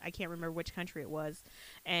Africa. I can't remember which country it was,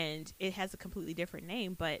 and it has a completely different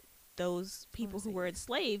name, but those people who were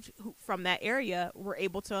enslaved from that area were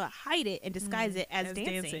able to hide it and disguise it as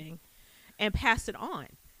dancing and pass it on.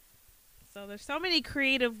 So there's so many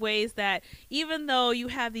creative ways that, even though you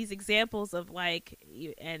have these examples of like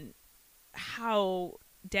and how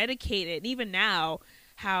dedicated, even now,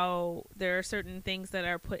 how there are certain things that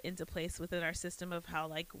are put into place within our system of how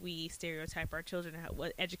like we stereotype our children,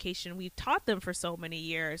 what education we've taught them for so many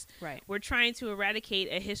years. Right. We're trying to eradicate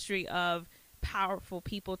a history of powerful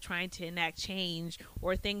people trying to enact change,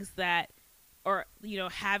 or things that, or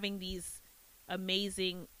having these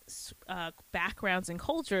amazing backgrounds and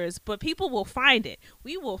cultures, but people will find it.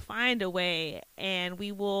 We will find a way, and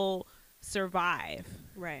we will survive.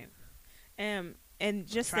 Right. And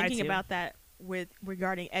just thinking about that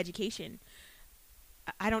regarding education,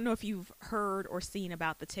 I don't know if you've heard or seen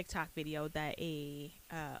about the TikTok video that a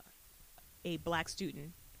Black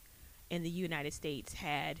student in the United States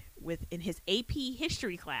had in his AP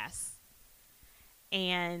history class,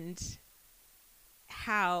 and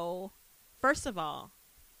how, first of all,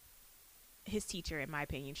 his teacher, in my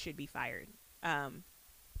opinion, should be fired,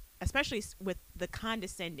 especially with the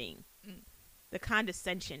condescension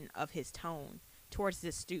of his tone towards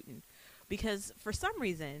this student. Because for some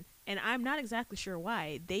reason, and I'm not exactly sure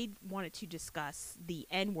why, they wanted to discuss the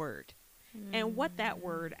N-word and what that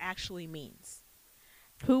word actually means.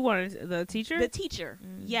 Who wanted, the teacher? The teacher,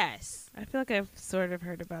 yes. I feel like I've sort of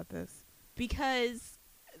heard about this. Because,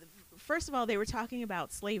 first of all, they were talking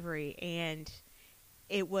about slavery, and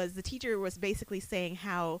the teacher was basically saying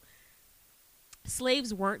how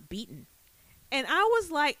slaves weren't beaten. And I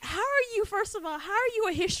was like, first of all, how are you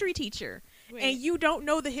a history teacher? Wait. And you don't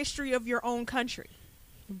know the history of your own country?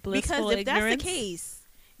 Blissful because if ignorance? That's the case,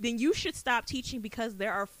 then you should stop teaching, because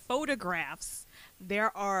there are photographs.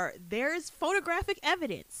 There's photographic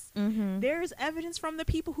evidence. Mm-hmm. There's evidence from the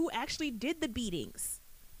people who actually did the beatings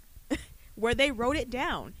where they wrote it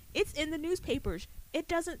down. It's in the newspapers. It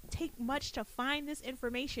doesn't take much to find this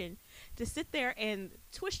information, to sit there and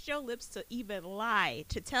twist your lips to even lie,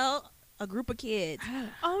 to tell a group of kids,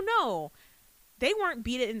 oh no, they weren't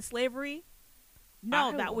beaten in slavery.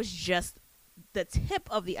 No, that was just the tip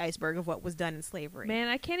of the iceberg of what was done in slavery. Man,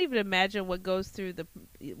 I can't even imagine what goes through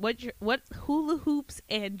what hula hoops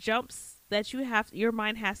and jumps that your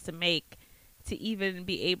mind has to make to even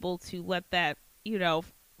be able to let that,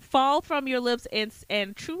 fall from your lips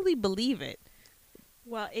and truly believe it.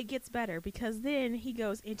 Well, it gets better, because then he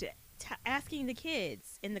goes into asking the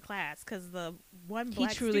kids in the class, because the one black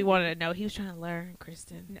he truly student wanted to know. He was trying to learn,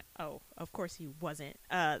 Kristen. No, oh, of course he wasn't.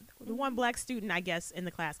 The one black student, I guess, in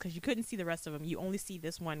the class, because you couldn't see the rest of them. You only see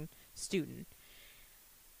this one student.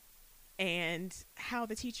 And how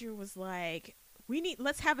the teacher was like,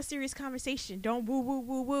 let's have a serious conversation. Don't woo, woo,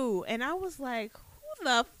 woo, woo. And I was like, who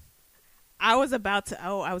the I was about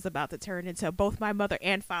to turn into both my mother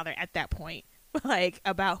and father at that point. Like,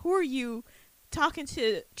 about who are you talking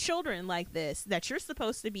to children like this that you're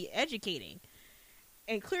supposed to be educating?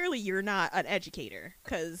 And clearly you're not an educator,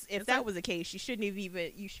 because if that was the case, you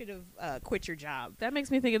should have quit your job. That makes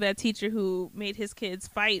me think of that teacher who made his kids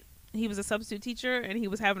fight he was a substitute teacher and he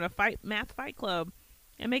was having a math fight club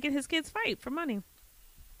and making his kids fight for money.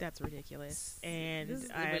 That's ridiculous, and This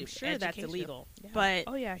I'm sure that's education. illegal. Yeah. But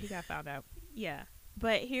oh yeah, he got found out. yeah,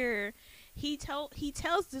 but here he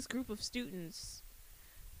tells this group of students,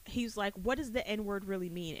 he's like, "What does the N word really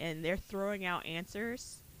mean?" And they're throwing out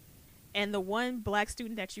answers. And the one black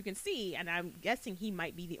student that you can see, and I'm guessing he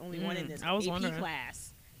might be the only one in this AP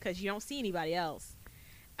class because you don't see anybody else.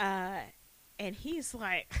 And he's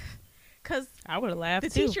like, because I would have laughed. The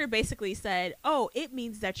teacher basically said, "Oh, it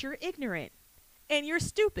means that you're ignorant and you're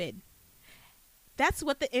stupid. That's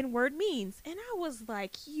what the N word means." And I was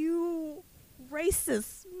like, "You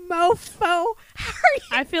racist mofo!" How are you?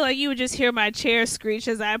 I feel like you would just hear my chair screech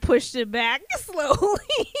as I pushed it back slowly,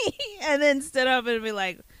 and then stood up and be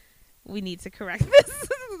like, "We need to correct this."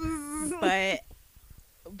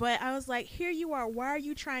 But I was like, here you are. Why are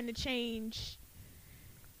you trying to change?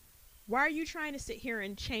 Why are you trying to sit here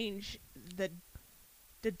and change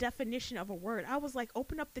the definition of a word? I was like,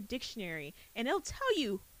 open up the dictionary and it'll tell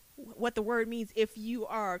you what the word means if you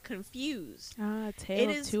are confused. Tale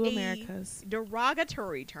of Two Americas.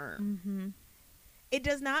 Derogatory term. Mm-hmm. It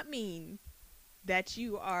does not mean that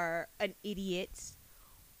you are an idiot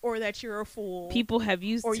or that you're a fool. People have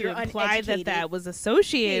used or to you're imply uneducated. that was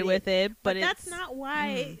associated with it, but that's not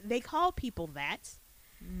why they call people that.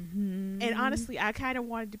 Mm-hmm. And honestly, I kind of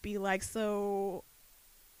wanted to be like, so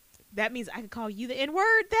that means I could call you the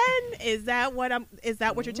N-word then? Is that what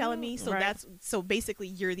you're telling me? So right. So basically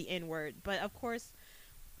you're the N-word. But of course,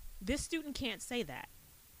 this student can't say that.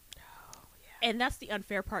 Oh, yeah. And that's the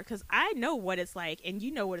unfair part, because I know what it's like, and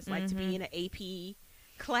you know what it's like to be in an AP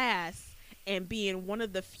class and being one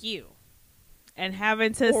of the few. And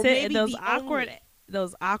having to sit in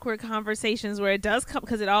those awkward conversations where it does come,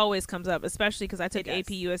 because it always comes up, especially because I took AP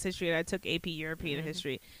US history and I took AP European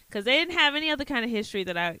history, because they didn't have any other kind of history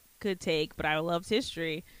that I could take, but I loved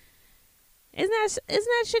history. Isn't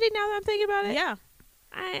that shitty now that I'm thinking about it? Yeah.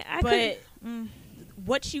 But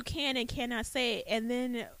what you can and cannot say. And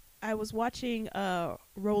then I was watching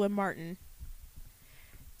Roland Martin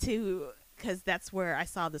because that's where I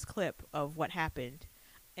saw this clip of what happened.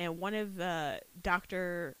 And one of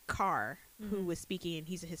Dr. Carr, who was speaking,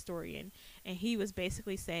 he's a historian, and he was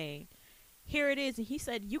basically saying, here it is. And he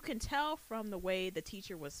said, you can tell from the way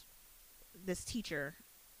this teacher,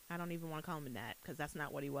 I don't even want to call him that because that's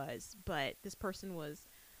not what he was, but this person was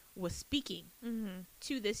speaking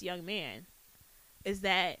to this young man, is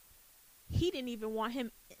that he didn't even want him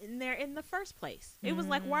in there in the first place. It was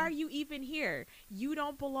like, why are you even here? You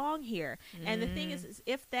don't belong here. And the thing is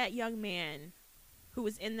if that young man who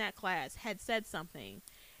was in that class had said something,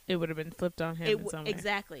 it would have been flipped on him in some way.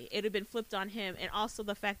 Exactly. It would have been flipped on him. And also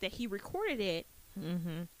the fact that he recorded it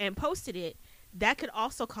and posted it, that could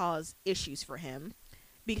also cause issues for him,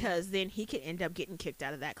 because then he could end up getting kicked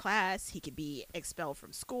out of that class. He could be expelled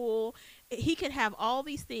from school. He could have all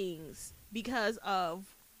these things because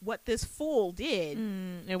of what this fool did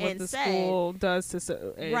and what the school does to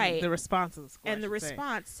the response of the school, and the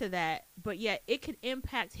response to that. But yet it could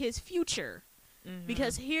impact his future.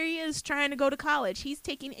 Because here he is trying to go to college. He's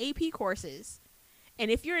taking AP courses. And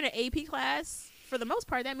if you're in an AP class, for the most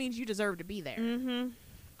part, that means you deserve to be there.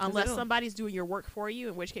 Unless somebody's doing your work for you,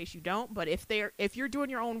 in which case you don't. But if you're doing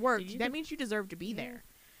your own work, that means you deserve to be there.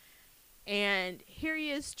 And here he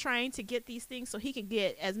is trying to get these things so he can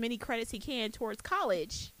get as many credits he can towards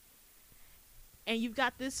college. And you've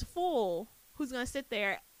got this fool who's going to sit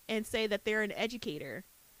there and say that they're an educator.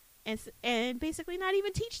 And basically not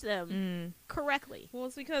even teach them correctly. Well,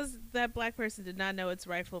 it's because that black person did not know its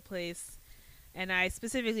rightful place. And I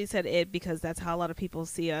specifically said it because that's how a lot of people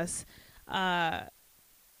see us.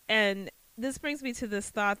 And this brings me to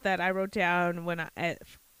this thought that I wrote down when I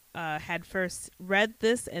had first read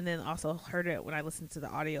this, and then also heard it when I listened to the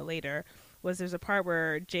audio later, was there's a part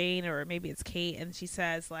where Jane, or maybe it's Kate, and she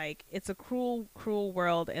says, like, it's a cruel, cruel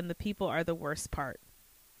world and the people are the worst part.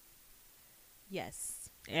 Yes.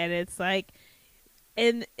 And it's like,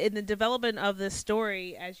 in the development of this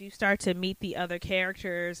story, as you start to meet the other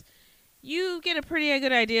characters, you get a pretty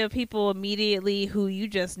good idea of people immediately who you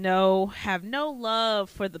just know have no love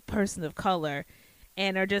for the person of color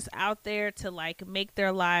and are just out there to, like, make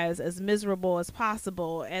their lives as miserable as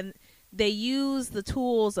possible. And they use the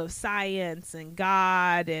tools of science and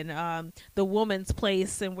God and the woman's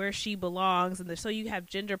place and where she belongs. And so you have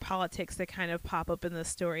gender politics that kind of pop up in the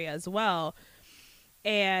story as well.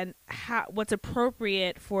 And what's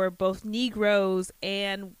appropriate for both Negroes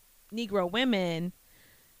and Negro women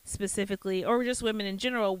specifically, or just women in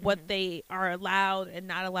general, what they are allowed and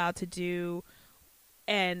not allowed to do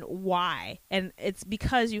and why. And it's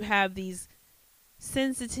because you have these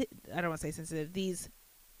sensitive, I don't want to say sensitive, these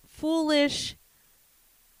foolish,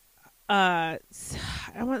 I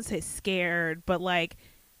don't want to say scared, but like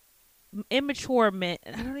immature men.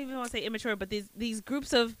 I don't even want to say immature, but these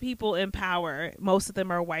groups of people in power, most of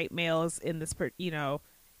them are white males in this,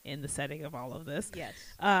 in the setting of all of this, Yes.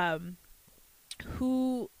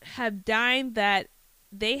 who have dined that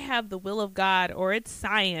they have the will of God, or it's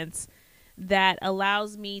science that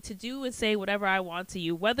allows me to do and say whatever I want to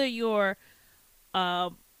you, whether you're a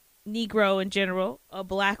Negro in general, a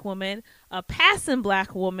black woman, a passing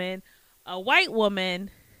black woman, a white woman,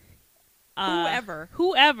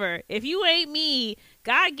 whoever. If you ain't me,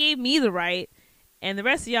 God gave me the right, and the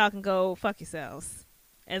rest of y'all can go fuck yourselves,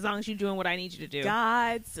 as long as you're doing what I need you to do.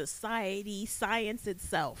 God, society, science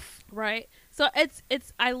itself. Right. So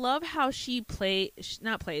it's I love how she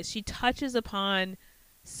she touches upon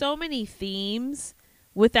so many themes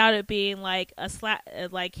without it being like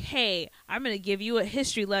like, hey, I'm going to give you a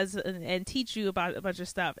history lesson and teach you about a bunch of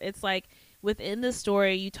stuff. It's like within the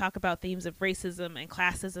story, you talk about themes of racism and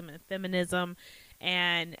classism and feminism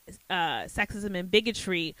and sexism and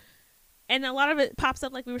bigotry. And a lot of it pops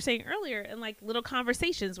up, like we were saying earlier, in like little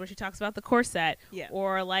conversations where she talks about the corset,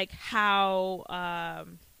 or like how,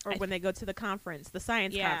 or when they go to the conference, the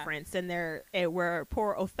science conference, and they're where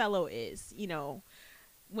poor Othello is,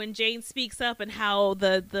 when Jane speaks up and how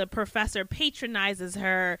the professor patronizes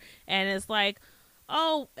her and is like,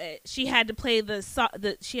 oh, she had to play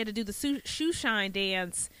she had to do the shoe shine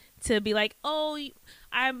dance to be like, oh,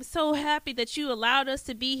 I'm so happy that you allowed us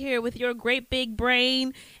to be here with your great big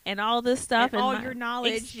brain and all this stuff and all your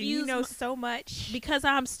knowledge. You know so much. Because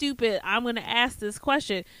I'm stupid, I'm going to ask this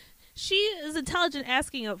question. She is intelligent,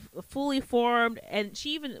 asking a fully formed, and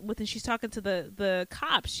she even when she's talking to the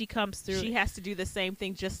cops, she comes through. She has to do the same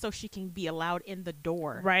thing just so she can be allowed in the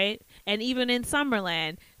door, right? And even in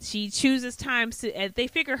Summerland, she chooses times to. And they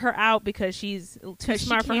figure her out because she's too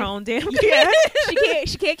smart for her own damn good. Yeah,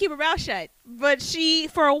 she can't keep her mouth shut. But she,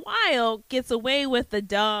 for a while, gets away with the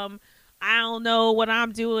dumb, I don't know what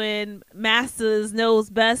I'm doing. Masters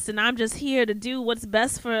knows best, and I'm just here to do what's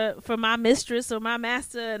best for my mistress or my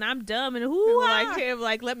master, and I'm dumb and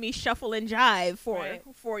like let me shuffle and jive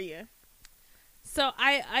for you. So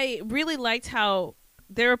I really liked how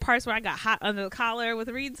there were parts where I got hot under the collar with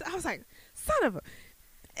reading. I was like, son of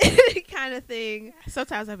a kind of thing.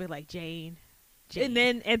 Sometimes I'd be like, Jane. And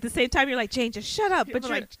then at the same time you're like, Jane, just shut up. But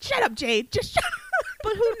you're like, shut up, Jane. Just shut up.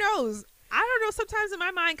 But who knows? I don't know, sometimes in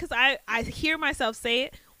my mind, because I hear myself say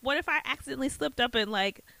it, what if I accidentally slipped up and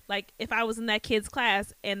like if I was in that kid's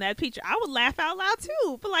class and that teacher, I would laugh out loud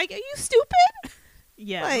too. But like, are you stupid?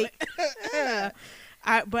 Yeah. Like,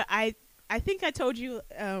 I think I told you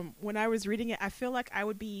when I was reading it, I feel like I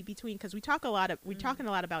would be between, because we're talking a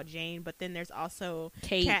lot about Jane, but then there's also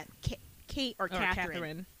Kate or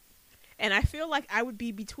Catherine. And I feel like I would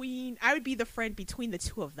be the friend between the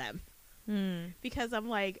two of them. Because I'm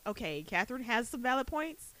like, okay, Catherine has some valid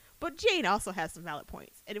points, but Jane also has some valid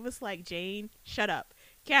points. And it was like, Jane, shut up.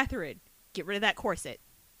 Catherine, get rid of that corset.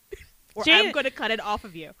 Or I'm going to cut it off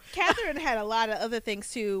of you. Catherine had a lot of other things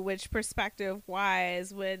too, which perspective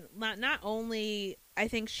wise, when not only, I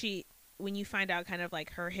think when you find out kind of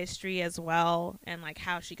like her history as well, and like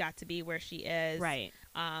how she got to be where she is. Right.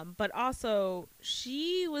 But also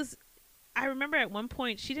I remember at one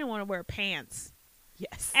point she didn't want to wear pants.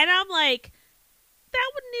 Yes. And I'm like,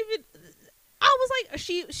 that wouldn't even, I was like,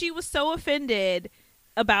 she was so offended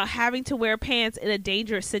about having to wear pants in a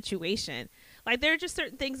dangerous situation. Like, there are just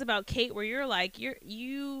certain things about Kate where you're like,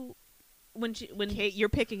 when Kate, you're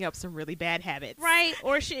picking up some really bad habits. Right.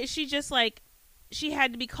 Or she just like, she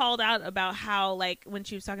had to be called out about how, like, when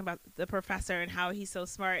she was talking about the professor and how he's so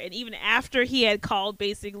smart, and even after he had called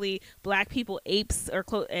basically black people apes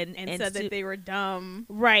and said that they were dumb,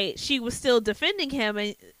 right? She was still defending him,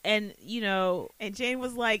 and and Jane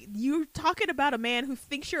was like, "You talking about a man who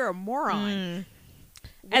thinks you're a moron?"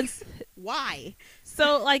 And why?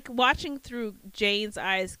 So, like, watching through Jane's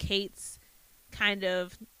eyes, Kate's kind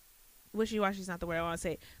of wishy-washy is not the word I want to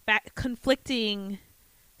say. Conflicting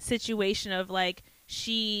situation of like,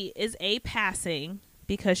 she is passing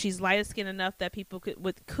because she's light skinned enough that people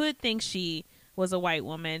could think she was a white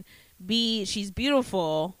woman. B, she's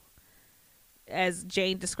beautiful as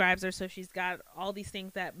Jane describes her, so she's got all these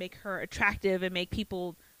things that make her attractive and make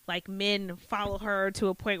people, like men, follow her to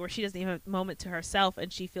a point where she doesn't even have a moment to herself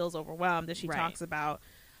and she feels overwhelmed, as she talks about.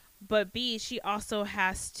 But B, she also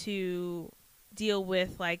has to deal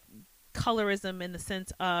with like colorism, in the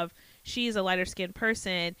sense of she's a lighter skinned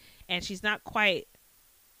person and she's not quite,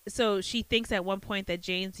 so she thinks at one point that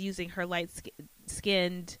Jane's using her light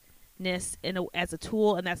skinnedness as a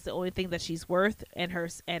tool, and that's the only thing that she's worth, and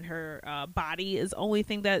her body is the only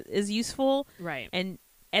thing that is useful. Right.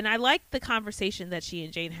 And I like the conversation that she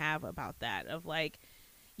and Jane have about that, of like,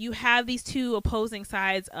 you have these two opposing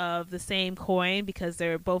sides of the same coin because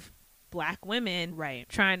they're both black women, right,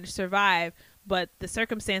 trying to survive, but the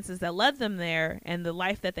circumstances that led them there and the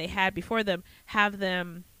life that they had before them have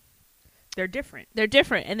them, they're different,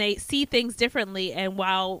 and they see things differently. And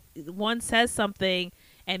while one says something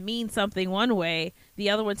and means something one way, the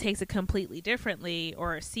other one takes it completely differently,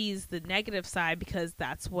 or sees the negative side because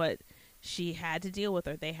that's what she had to deal with,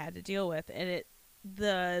 or they had to deal with. And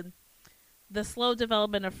the slow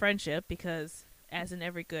development of friendship, because as in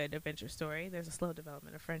every good adventure story, there's a slow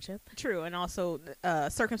development of friendship. True. And also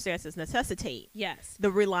circumstances necessitate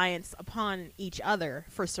the reliance upon each other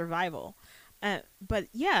for survival. But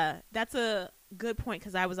yeah, that's a good point,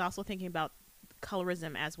 because I was also thinking about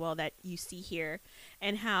colorism as well that you see here,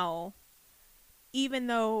 and how even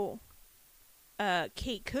though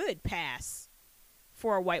Kate could pass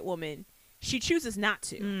for a white woman, she chooses not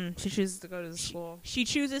to. She chooses to go to the school. She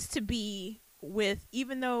chooses to be with,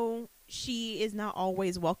 even though she is not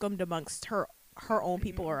always welcomed amongst her own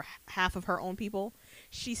people, or half of her own people,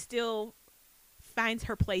 she still finds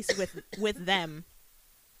her place with them,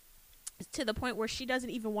 to the point where she doesn't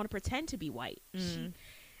even want to pretend to be white.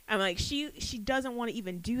 I'm like, she doesn't want to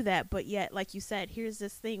even do that, but yet, like you said, here's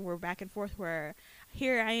this thing, we're back and forth, where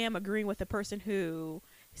here I am agreeing with a person who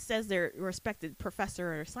says they're a respected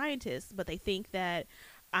professor or scientist, but they think that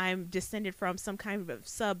I'm descended from some kind of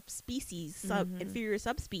subspecies, inferior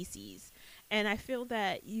subspecies. And I feel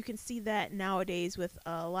that you can see that nowadays with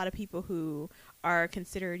a lot of people who are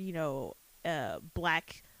considered,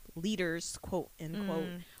 black leaders, quote unquote,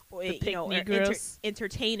 or,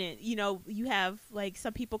 entertaining. You have, like,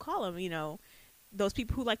 some people call them, those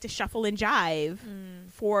people who like to shuffle and jive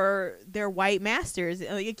for their white masters.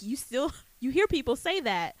 Like, you hear people say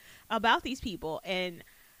that about these people, and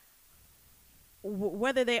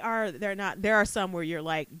whether they're not, there are some where you're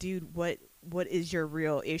like, dude, what is your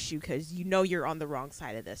real issue? Because you're on the wrong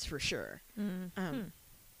side of this for sure.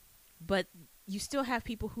 But you still have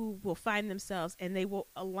people who will find themselves, and they will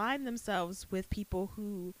align themselves with people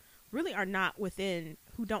who really are not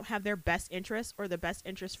who don't have their best interests, or the best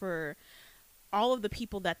interest for all of the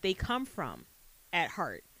people that they come from at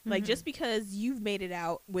heart. Like, just because you've made it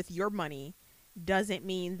out with your money doesn't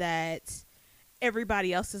mean that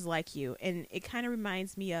everybody else is like you. And it kind of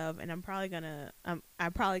reminds me of, and I'm probably gonna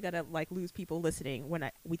like lose people listening when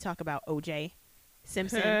we talk about OJ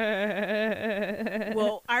Simpson.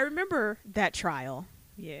 Well, I remember that trial.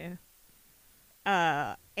 Yeah.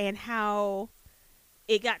 And how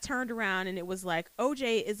it got turned around, and it was like,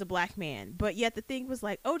 OJ is a black man, but yet the thing was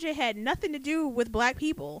like, OJ had nothing to do with black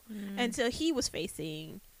people until he was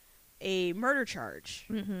facing a murder charge.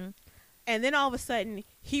 And then all of a sudden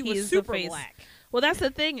he was super black. Well, that's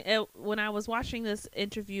the thing. When I was watching this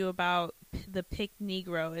interview about the Pick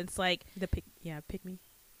Negro, it's like Pick Me.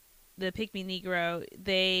 The Pick Me Negro,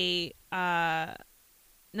 they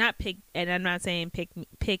not pick, and I'm not saying pick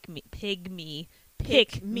me,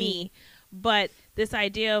 but this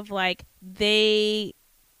idea of, like, they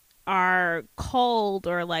are culled,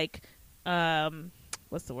 or like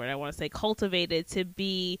what's the word I want to say, cultivated to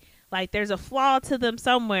be like, there's a flaw to them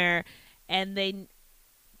somewhere, and they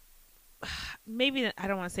maybe, I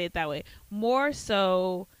don't want to say it that way, more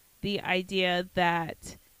so the idea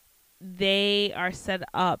that they are set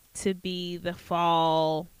up to be the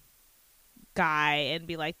fall guy, and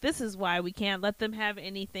be like, this is why we can't let them have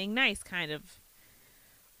anything nice, kind of.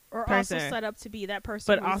 Or person. Also set up to be that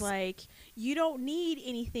person, but who's like, you don't need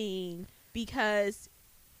anything because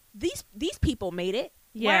these people made it.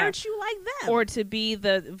 Yeah. Why aren't you like them? Or to be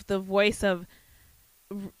the voice of,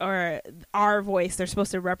 or our voice. They're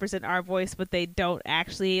supposed to represent our voice, but they don't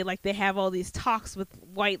actually. Like, they have all these talks with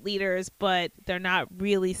white leaders, but they're not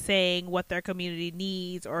really saying what their community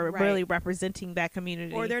needs, or really representing that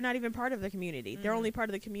community. Or they're not even part of the community. They're only part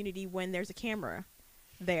of the community when there's a camera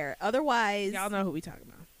there. Otherwise, y'all know who we talking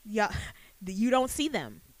about. Yeah, you don't see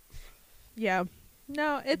them. Yeah,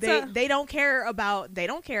 no, it's they don't care about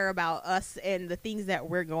us and the things that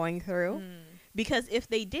we're going through, because if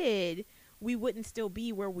they did, we wouldn't still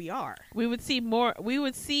be where we are. We would see more. We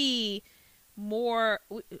would see more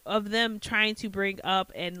of them trying to bring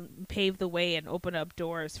up and pave the way and open up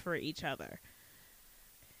doors for each other,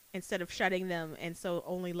 instead of shutting them, and so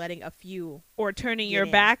only letting a few, or turning your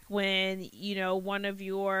back when one of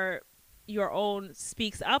your own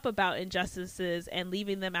speaks up about injustices, and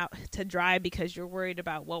leaving them out to dry because you're worried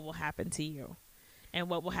about what will happen to you. and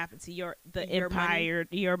what will happen to the Your money. empire,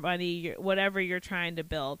 your money, whatever you're trying to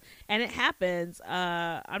build. And it happens.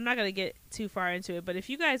 I'm not gonna get too far into it, but if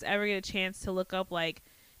you guys ever get a chance to look up like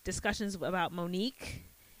discussions about Monique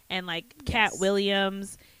and like Cat Yes.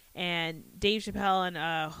 Williams and Dave Chappelle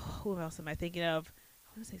and who else am I thinking of?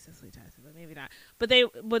 I want to say Cicely Tyson, but maybe not. But they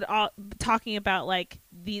would all talking about like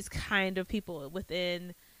these kind of people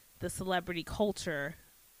within the celebrity culture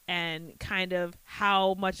and kind of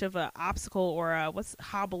how much of an obstacle or what's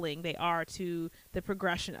hobbling they are to the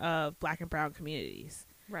progression of Black and brown communities.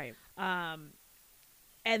 Right. And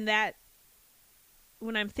that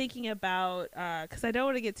when I'm thinking about, because I don't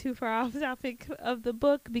want to get too far off the topic of the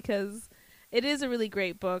book, because it is a really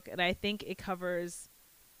great book, and I think it covers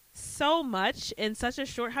so much in such a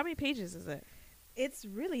short. How many pages is it? It's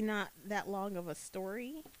really not that long of a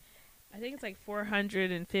story. I think it's like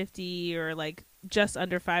 450 or like just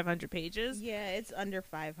under 500 pages. Yeah, it's under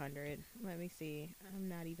 500. Let me see. I'm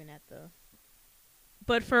not even at the.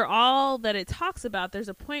 But for all that it talks about, there's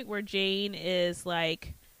a point where Jane is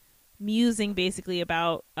like musing basically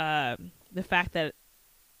about the fact that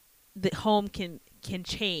the home can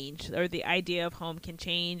change, or the idea of home can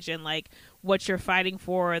change, and like what you're fighting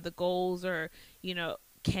for, the goals, or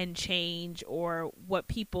can change, or what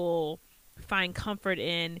people find comfort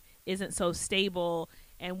in isn't so stable.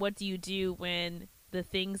 And what do you do when the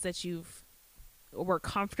things that you've were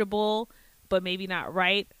comfortable but maybe not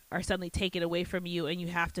right are suddenly taken away from you, and you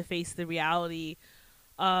have to face the reality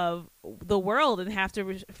of the world, and have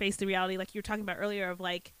to face the reality, like you were talking about earlier, of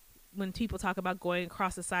like when people talk about going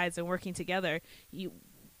across the sides and working together.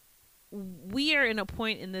 We are in a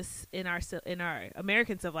point in our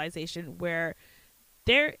American civilization where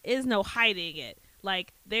there is no hiding it.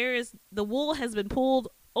 Like the wool has been pulled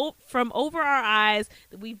from over our eyes.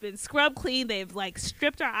 We've been scrubbed clean. They've like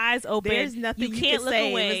stripped our eyes open. There's nothing you can't can look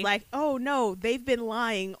say. away. It was like, oh no, they've been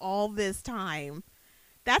lying all this time.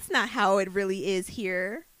 That's not how it really is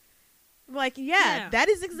here. Like, yeah. That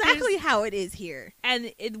is exactly how it is here.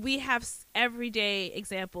 And we have everyday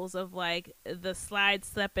examples of like the slide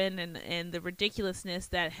stepping and the ridiculousness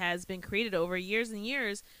that has been created over years and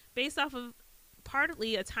years based off of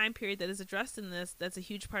partly a time period that is addressed in this. That's a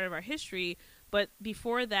huge part of our history. But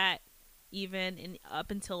before that, even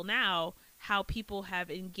up until now, how people have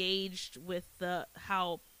engaged with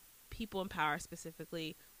how people in power,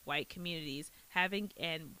 specifically white communities,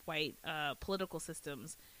 and white political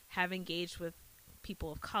systems, have engaged with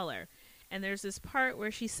people of color. And there's this part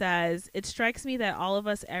where she says, "It strikes me that all of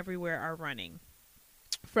us everywhere are running.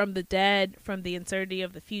 From the dead, from the uncertainty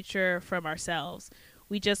of the future, from ourselves.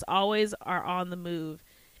 We just always are on the move.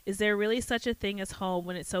 Is there really such a thing as home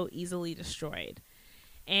when it's so easily destroyed?"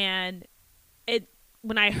 And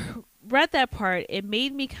when I read that part, it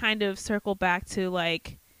made me kind of circle back to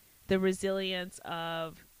like the resilience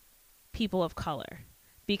of people of color.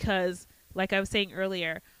 Because like I was saying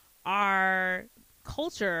earlier, our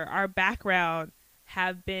culture, our background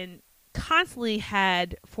have been constantly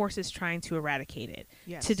had forces trying to eradicate it,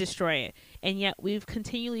 yes, to destroy it. And yet we've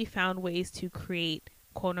continually found ways to create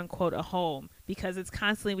quote unquote a home, because it's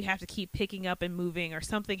constantly we have to keep picking up and moving, or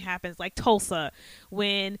something happens like Tulsa,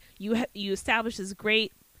 when you establish this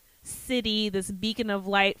great city, this beacon of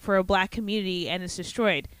light for a black community, and it's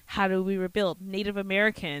destroyed. How do we rebuild? Native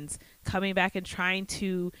Americans coming back and trying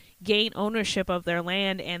to gain ownership of their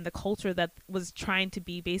land and the culture that was trying to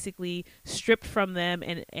be basically stripped from them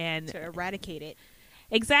and to eradicate it.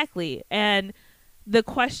 Exactly. And the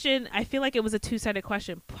question, I feel like it was a two-sided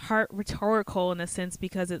question, part rhetorical in a sense,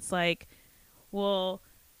 because it's like, well,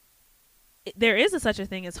 there is such a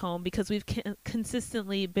thing as home, because we've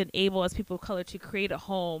consistently been able as people of color to create a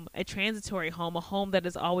home, a transitory home, a home that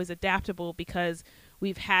is always adaptable, because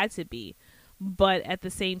we've had to be. But at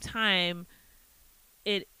the same time,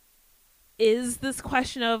 it is this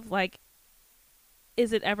question of like,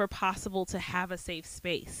 is it ever possible to have a safe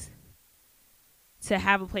space? To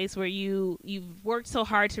have a place where you've worked so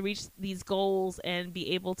hard to reach these goals and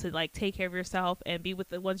be able to like take care of yourself and be with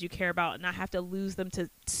the ones you care about, and not have to lose them to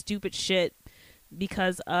stupid shit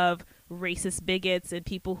because of racist bigots and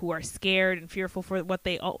people who are scared and fearful for what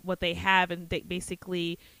they have, and they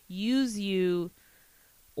basically use you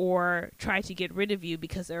or try to get rid of you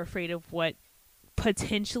because they're afraid of what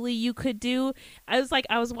potentially you could do. I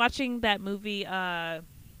was watching that movie,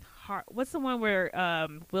 what's the one where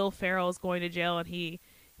Will Ferrell is going to jail and he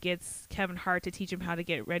gets Kevin Hart to teach him how to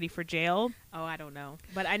get ready for jail? Oh, I don't know,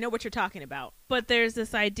 but I know what you're talking about. But there's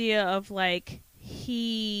this idea of like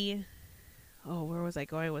where was I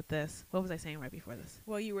going with this? What was I saying right before this?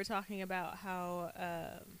 Well, you were talking about how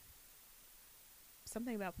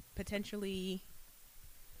something about potentially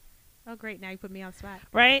Oh, great. Now you put me on the spot.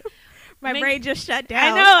 right? My brain just shut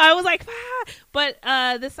down. I know. I was like, ah.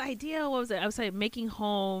 But this idea, what was it? I was like making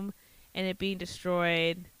home and it being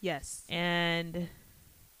destroyed. Yes. And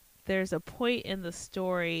there's a point in the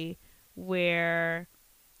story where,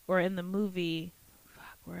 or in the movie,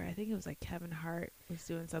 where I think it was like Kevin Hart was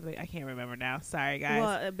doing something. I can't remember now. Sorry, guys.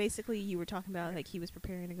 Well, basically, you were talking about like he was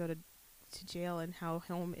preparing to go to jail and how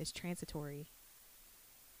home is transitory.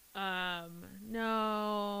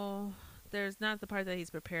 No, there's not the part that he's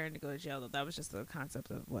preparing to go to jail. Though. That was just the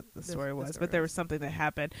concept of what the story was. But there was something that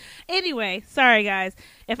happened. Anyway, sorry guys.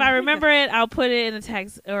 If I remember it, I'll put it in a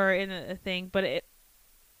text or in a thing. But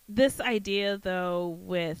this idea though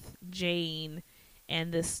with Jane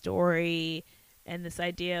and this story and this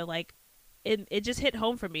idea, like it just hit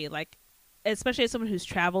home for me. Like, especially as someone who's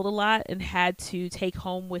traveled a lot and had to take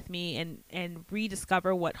home with me and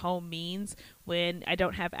rediscover what home means when I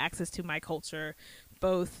don't have access to my culture,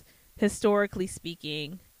 both historically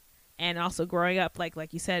speaking and also growing up,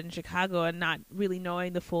 like you said, in Chicago and not really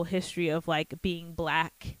knowing the full history of like being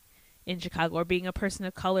black in Chicago or being a person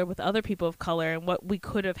of color with other people of color and what we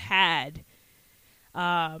could have had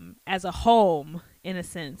as a home, in a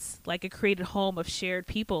sense, like a created home of shared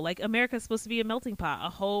people. Like America's supposed to be a melting pot, a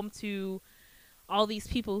home to all these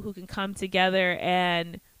people who can come together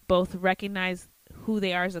and both recognize who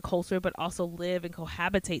they are as a culture, but also live and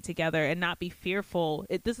cohabitate together and not be fearful.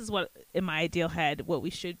 This is what, in my ideal head, what we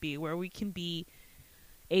should be, where we can be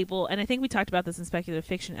able, and I think we talked about this in speculative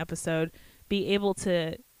fiction episode, be able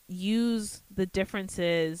to use the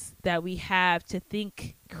differences that we have to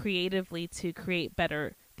think creatively to create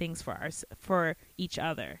better things for each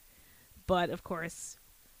other. But of course,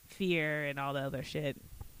 fear and all the other shit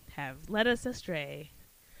have led us astray.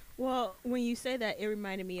 Well, when you say that, it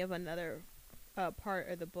reminded me of another part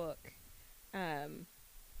of the book, and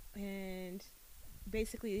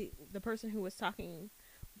basically the person who was talking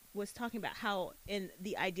about how in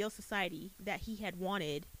the ideal society that he had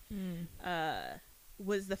wanted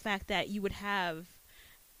was the fact that you would have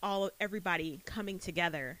everybody coming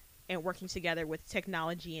together and working together with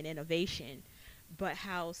technology and innovation, but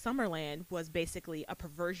how Summerland was basically a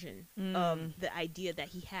perversion of the idea that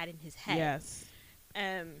he had in his head. Yes.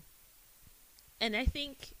 And I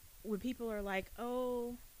think when people are like,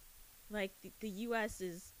 oh, like the U.S.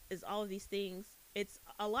 is all of these things, it's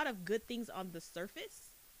a lot of good things on the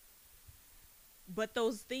surface, but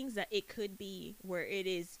those things that it could be where it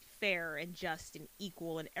is fair and just and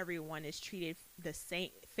equal and everyone is treated the same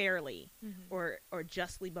fairly or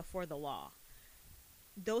justly before the law.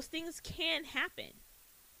 Those things can happen,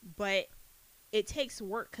 but it takes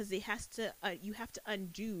work because it has to. You have to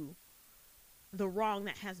undo the wrong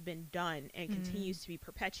that has been done and continues to be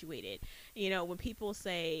perpetuated. You know, when people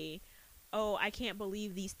say, "Oh, I can't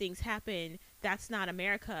believe these things happen. That's not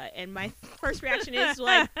America," and my first reaction is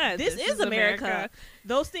like, "This is America.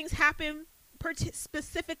 Those things happen."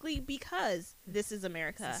 Specifically because this is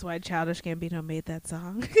America. That's why Childish Gambino made that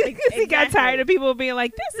song. Exactly. He got tired of people being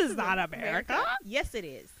like, "This is not America." Yes, it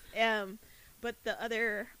is. But the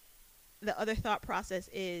other thought process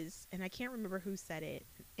is, and I can't remember who said it,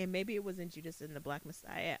 and maybe it was in Judas and the Black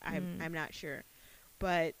Messiah. I'm not sure,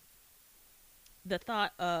 but the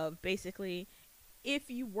thought of basically,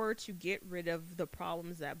 if you were to get rid of the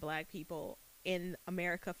problems that Black people in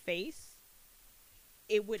America face,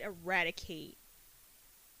 it would eradicate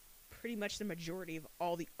pretty much the majority of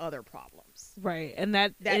all the other problems. Right. And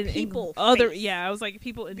that people face. Yeah, I was like,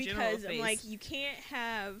 people in general because I'm like, you can't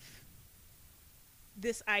have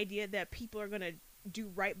this idea that people are going to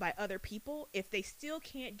do right by other people if they still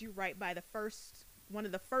can't do right by one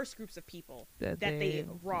of the first groups of people that they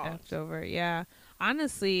wronged over. Yeah.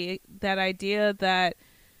 Honestly, that idea that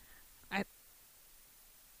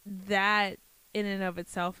in and of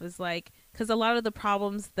itself is like, because a lot of the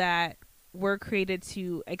problems that were created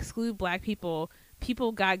to exclude Black people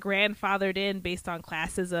got grandfathered in based on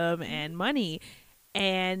classism and money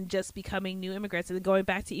and just becoming new immigrants. And going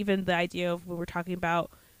back to even the idea of when we're talking about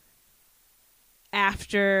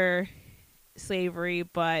after slavery,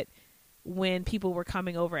 but when people were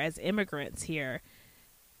coming over as immigrants here,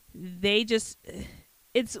 they just,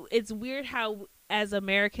 it's weird how as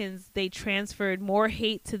Americans they transferred more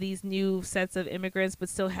hate to these new sets of immigrants but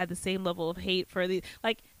still had the same level of hate for the,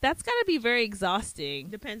 like, that's got to be very exhausting.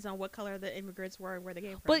 Depends on what color the immigrants were and where they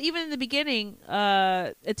came from. But even in the beginning,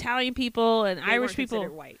 Italian people and Irish people,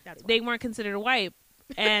 white. That's why. They weren't considered white,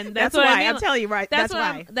 and that's what why I mean. I'm telling you, right? That's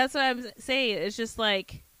why. That's what I'm saying. It's just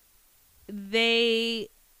like they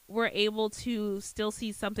were able to still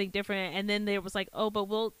see something different. And then there was like, oh, but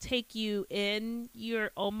we'll take you in.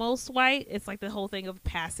 You're almost white. It's like the whole thing of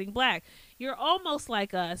passing black. You're almost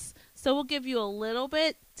like us, so we'll give you a little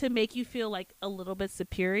bit to make you feel like a little bit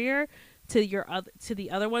superior to to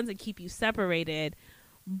the other ones and keep you separated.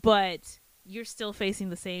 But you're still facing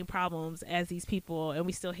the same problems as these people, and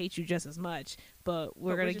we still hate you just as much. But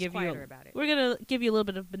we're gonna give you a little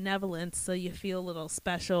bit of benevolence, so you feel a little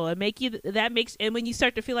special, and and when you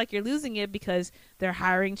start to feel like you're losing it because they're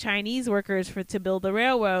hiring Chinese workers to build the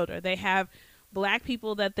railroad, or they have black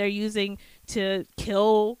people that they're using to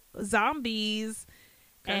kill zombies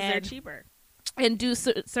because they're cheaper and do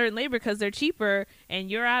certain labor because they're cheaper, and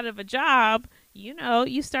you're out of a job,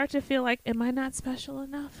 you start to feel like, am I not special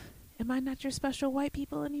enough? Am I not your special white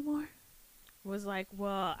people anymore? Was like,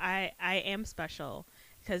 well, I am special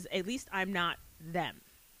because at least I'm not them.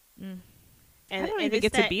 And I don't even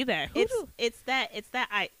get to be that. It's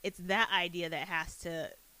that idea that has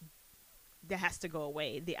to go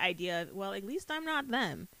away. The idea of, well, at least I'm not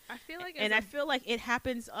them. I feel like, I feel like it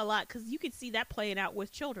happens a lot because you can see that playing out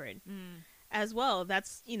with children as well.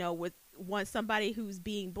 That's with somebody who's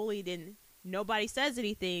being bullied and nobody says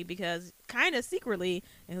anything because kind of secretly,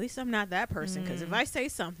 at least I'm not that person, because if I say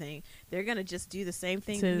something, they're going to just do the same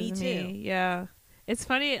thing to me too. Yeah. It's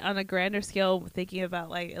funny on a grander scale, thinking about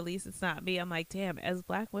like, at least it's not me. I'm like, damn, as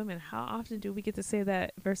black women, how often do we get to say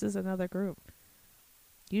that versus another group?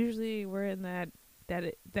 Usually we're in that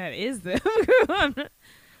is them.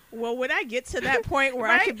 Well, when I get to that point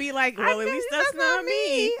where I could be like, well, at least that's not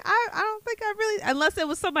me. I don't think I really, unless it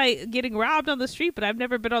was somebody getting robbed on the street, but I've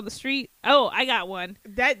never been on the street. Oh, I got one.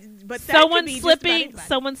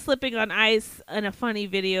 Someone slipping on ice in a funny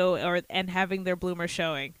video and having their bloomer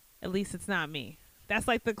showing. At least it's not me. That's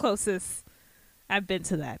like the closest I've been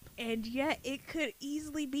to that. And yet it could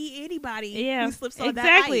easily be anybody who slips on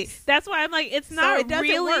that ice. That's why I'm like, it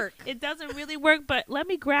doesn't work. It doesn't really work, but let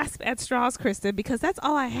me grasp at straws, Kristen, because that's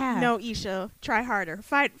all I have. No, Isha, try harder.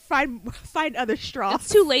 Find other straws. It's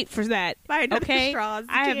too late for that. Find other straws.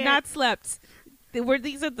 I have not slept.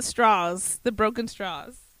 These are the straws, the broken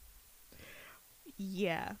straws.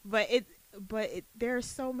 Yeah, but there are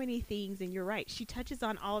so many things, and you're right. She touches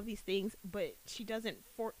on all of these things, but she doesn't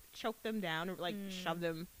choke them down or like shove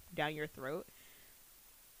them down your throat.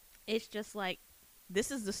 It's just like,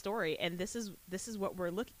 this is the story, and this is what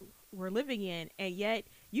we're living in, and yet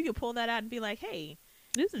you can pull that out and be like, hey,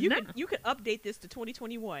 you could update this to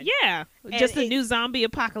 2021. Yeah, just a new zombie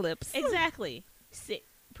apocalypse. Exactly.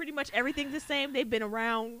 Pretty much everything's the same. They've been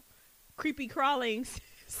around creepy crawling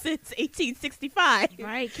since 1865.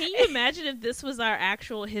 Right. Can you imagine if this was our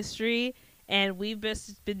actual history and we've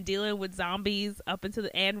just been dealing with zombies and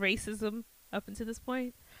racism up until this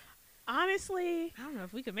point? Honestly, I don't know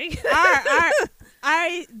if we could make it.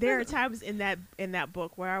 There are times in that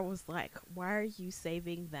book where I was like, why are you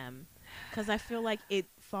saving them? Because I feel like it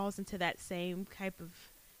falls into that same type of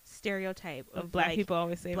stereotype of black like, people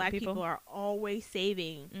always saving black people are always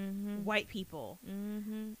saving white people.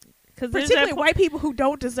 Particularly white people who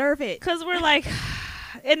don't deserve it. Because we're like,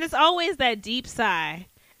 and it's always that deep sigh.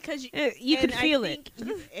 Because you can feel it.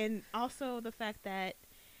 And also the fact that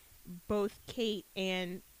both Kate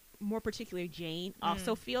and more particularly Jane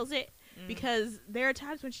also feels it. Because there are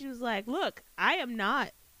times when she was like, look, I am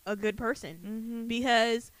not a good person.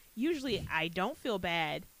 Because usually I don't feel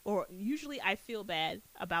bad. Or usually I feel bad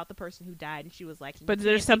about the person who died, and she was like, but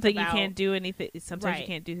there's something you can't do anything. Sometimes you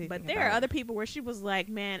can't do anything. But there are other people where she was like,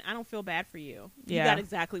 man, I don't feel bad for you. You got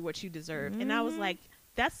exactly what you deserve. And I was like,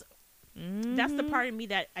 that's the part of me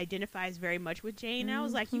that identifies very much with Jane. And I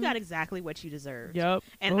was like, you got exactly what you deserve. Yep.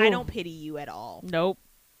 And I don't pity you at all. Nope.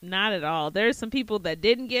 Not at all. There's some people that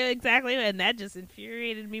didn't get exactly, and that just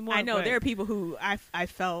infuriated me more. I know there are people who I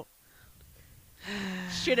felt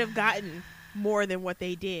should have gotten more than what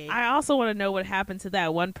they did. I also want to know what happened to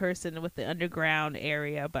that one person with the underground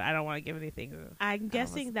area, but I don't want to give anything. I'm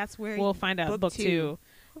guessing that's where we'll find out. Book two.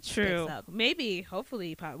 True. Up. Maybe.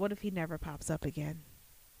 Hopefully. What if he never pops up again?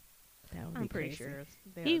 That would be pretty crazy. sure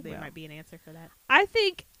there might be an answer for that. I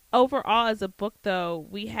think overall, as a book, though,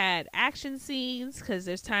 we had action scenes because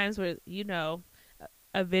there's times where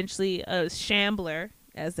eventually a shambler,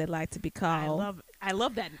 as they like to be called. I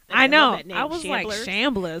love that. I know. Love that name, I was like,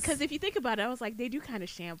 shamblers. Because if you think about it, I was like, they do kind of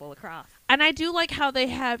shamble across. And I do like how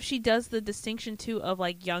she does the distinction, too, of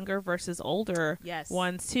like younger versus older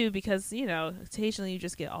ones, too, because, occasionally you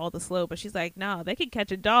just get all the slow. But she's like, no, they could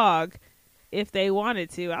catch a dog if they wanted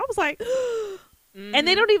to. I was like, And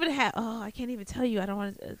they don't even have. Oh, I can't even tell you. I don't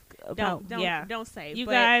want to about. Don't say. You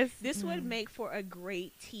but guys, this would make for a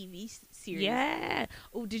great TV series. Yeah.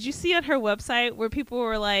 Oh, did you see on her website where people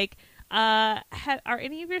were like, are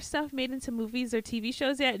any of your stuff made into movies or TV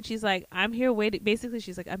shows yet? And she's like, I'm here waiting. Basically,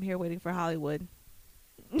 she's like, I'm here waiting for Hollywood.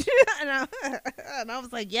 and I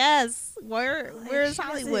was like, yes. Where's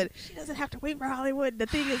Hollywood? She doesn't have to wait for Hollywood. The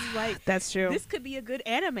thing is, like, that's true. This could be a good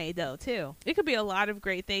anime though too. It could be a lot of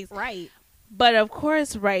great things, right? But of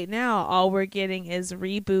course, right now, all we're getting is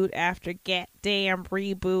reboot after goddamn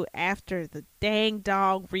reboot after the dang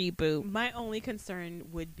dog reboot. My only concern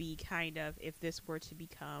would be kind of if this were to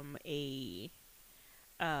become a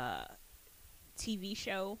TV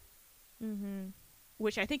show,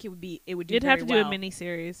 which I think it would be. It would do. You'd have to do a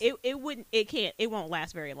miniseries. It wouldn't. It can't. It won't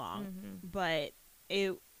last very long. But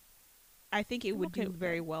I think it would do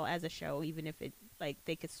very well as a show, even if it like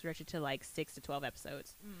they could stretch it to like 6 to 12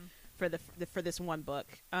 episodes. For this one book,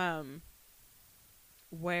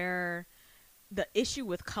 where the issue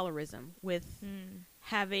with colorism, with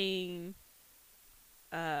having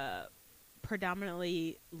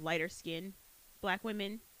predominantly lighter skinned Black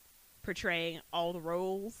women portraying all the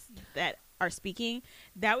roles that are speaking,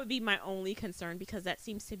 that would be my only concern, because that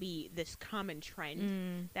seems to be this common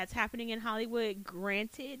trend that's happening in Hollywood.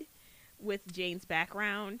 Granted, with Jane's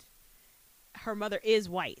background, her mother is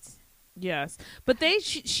white. Yes, but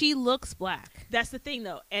she looks Black. That's the thing,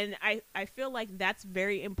 though, and I feel like that's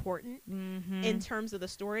very important in terms of the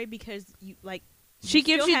story, because she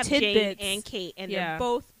gives you tidbits. Jane and Kate, and they're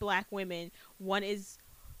both Black women. One is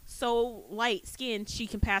so light skinned she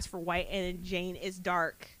can pass for white, and Jane is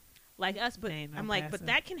dark like us. But I'm like, but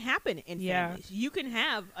that can happen in families. You can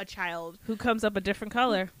have a child who comes up a different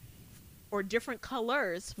color or different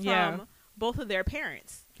colors from both of their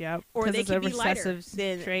parents. Yep. Or they can be lighter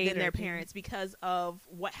than their parents because of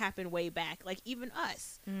what happened way back. Like even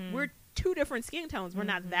us, we're two different skin tones. We're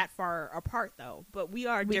not that far apart though, but we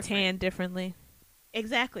are different. We tan differently.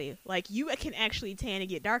 Exactly. Like you can actually tan and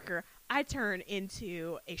get darker. I turn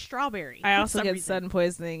into a strawberry. I also get sun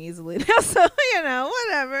poisoning easily now, so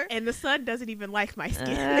whatever. And the sun doesn't even like my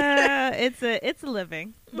skin. It's a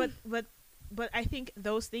living. But I think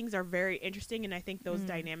those things are very interesting, and I think those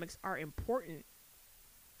dynamics are important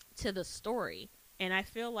to the story. And I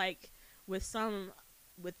feel like with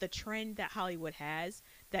the trend that Hollywood has,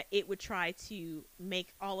 that it would try to make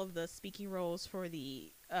all of the speaking roles for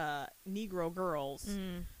the Negro girls,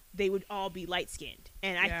 they would all be light skinned,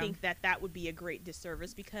 and I think that would be a great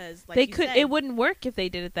disservice, because like it wouldn't work if they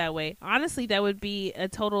did it that way. Honestly, that would be a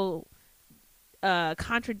total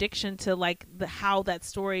contradiction to like how that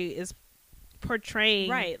story is portraying.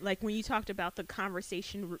 Right, like when you talked about the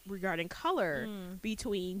conversation regarding color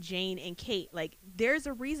between Jane and Kate, like there's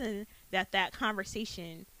a reason that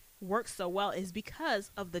conversation works so well, is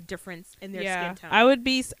because of the difference in their skin tone.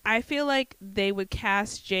 I feel like they would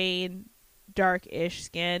cast Jane dark-ish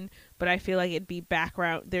skin, but I feel like it'd be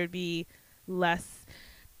background. There'd be less.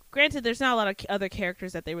 Granted, there's not a lot of other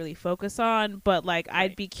characters that they really focus on, but like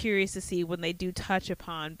I'd be curious to see when they do touch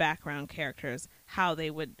upon background characters who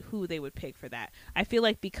they would pick for that. I feel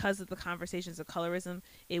like because of the conversations of colorism,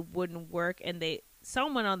 it wouldn't work, and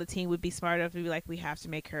someone on the team would be smart enough to be like, we have to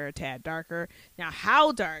make her a tad darker. Now,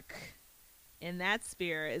 how dark in that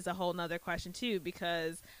sphere is a whole nother question too,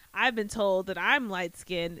 because I've been told that I'm light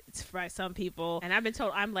skinned by some people, and I've been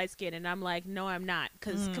told I'm light skinned, and I'm like, no, I'm not,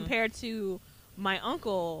 because compared to my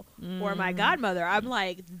uncle or my godmother, I'm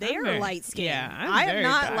like, they're light skinned. Yeah, I am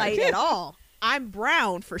not dark. Light at all. I'm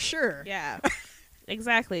brown for sure. Yeah,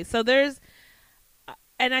 exactly. So there's,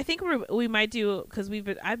 and I think we might do, because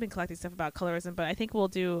I've been collecting stuff about colorism, but I think we'll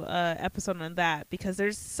do a episode on that, because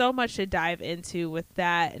there's so much to dive into with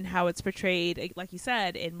that and how it's portrayed, like you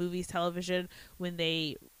said, in movies, television, when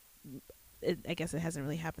I guess it hasn't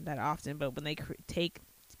really happened that often, but when they take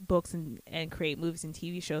books and create movies and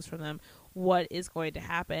TV shows from them, what is going to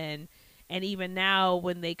happen. And even now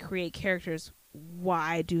when they create characters,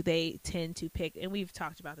 why do they tend to pick, and we've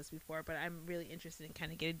talked about this before, but I'm really interested in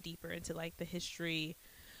kind of getting deeper into like the history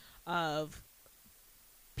of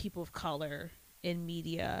people of color in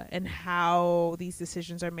media and how these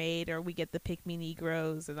decisions are made, or we get the pick me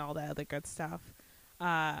Negroes and all that other good stuff.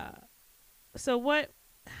 So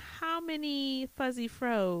how many fuzzy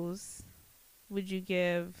froze would you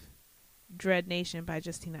give Dread Nation by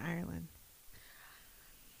Justina Ireland?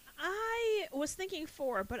 I was thinking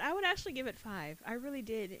 4, but I would actually give it 5. I really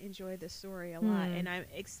did enjoy this story a lot, and I'm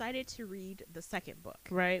excited to read the second book.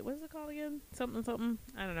 Right. What is it called again? Something.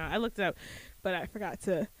 I don't know. I looked it up, but I forgot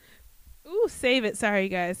to save it. Sorry,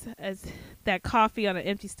 guys. As that coffee on an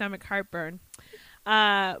empty stomach, heartburn.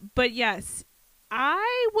 But yes,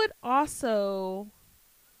 I would also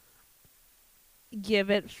give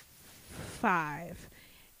it 5.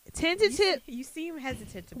 Tentative. You seem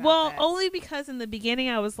hesitant about Well, that. only because in the beginning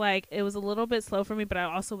I was like, it was a little bit slow for me, but I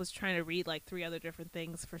also was trying to read like 3 other different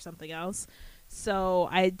things for something else. So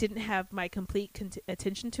I didn't have my complete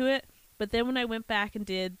attention to it. But then when I went back and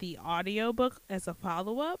did the audiobook as a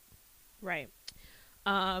follow up, Right.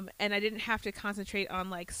 and I didn't have to concentrate on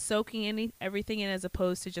like soaking everything in as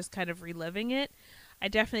opposed to just kind of reliving it, I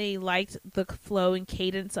definitely liked the flow and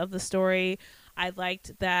cadence of the story. I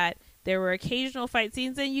liked that there were occasional fight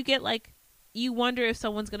scenes, and you get like, you wonder if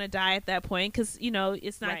someone's going to die at that point because, you know,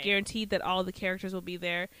 it's not Right. guaranteed that all the characters will be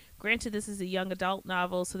there. Granted, this is a young adult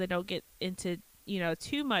novel, so they don't get into, you know,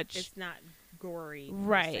 too much. It's not gory, per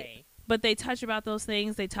Right. se. But they touch about those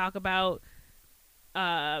things. They talk about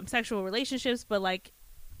sexual relationships, but like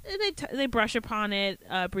they brush upon it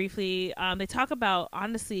briefly. They talk about,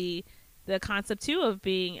 honestly, the concept too of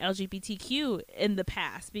being LGBTQ in the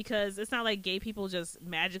past, because it's not like gay people just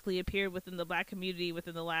magically appeared within the Black community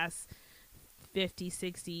within the last 50,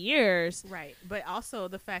 60 years. Right. But also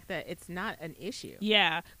the fact that it's not an issue.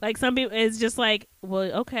 Yeah, like some people, it's just like, well,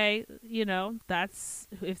 okay, you know, that's,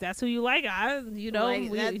 if that's who you like, you know,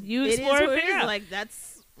 Like, you it explore is and what it figure is. out, Like,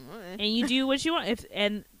 that's and you do what you want.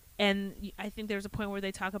 And I think there's a point where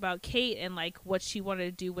they talk about Kate and like what she wanted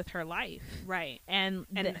to do with her life, right. and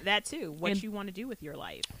That too. What and- you want to do with your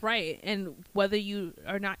life. right, and whether you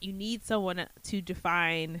or not you need someone to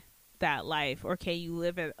define that life, or can you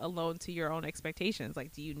live it alone to your own expectations?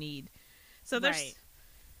 Like, do you need? So there's Right.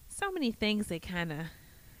 so many things they kind of.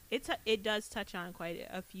 It does touch on quite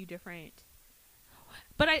a few different.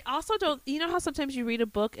 But I also don't. You know how sometimes you read a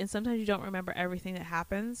book and sometimes you don't remember everything that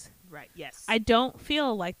happens. Right. Yes. I don't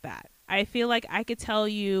feel like that. I feel like I could tell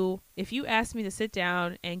you, if you asked me to sit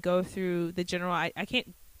down and go through the general. I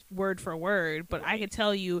can't word for word, but I Right. could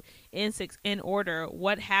tell you in order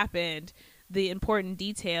what happened, the important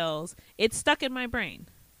details. It's stuck in my brain.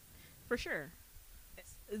 For sure.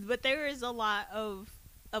 But there is a lot of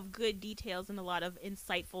good details and a lot of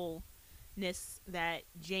insightful things that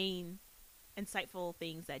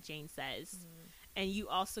Jane says. And you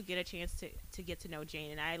also get a chance to get to know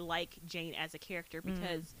Jane, and I like Jane as a character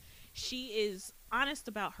because she is honest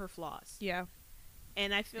about her flaws. Yeah,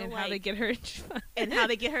 And I feel and like how they get her and how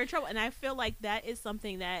they get her in trouble. And I feel like that is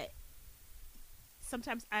something that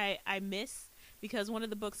sometimes I miss, because one of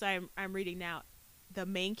the books I'm reading now, the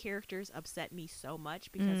main characters upset me so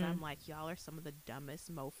much because I'm like, y'all are some of the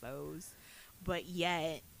dumbest mofos, but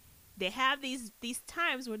yet they have these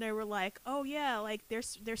times when they were like, oh yeah, like they're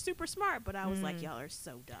super smart, but I was like, y'all are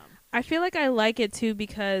so dumb. I feel like I like it too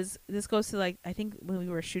because this goes to, like, I think when we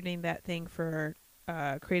were shooting that thing for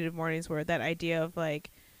Creative Mornings, where that idea of like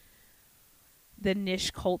the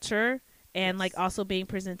niche culture and like also being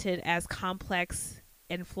presented as complex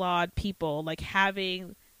and flawed people, like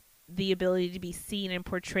having the ability to be seen and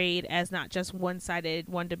portrayed as not just one-sided,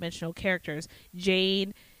 one-dimensional characters.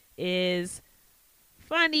 Jane is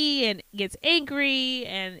funny and gets angry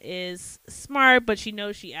and is smart, but she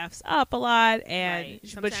knows she f's up a lot, and right.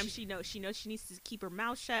 Sometimes she knows she needs to keep her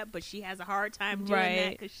mouth shut, but she has a hard time doing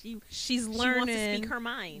that because she's learning. She wants to speak her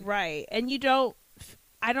mind. Right. And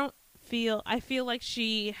I feel like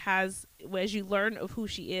she has, as you learn of who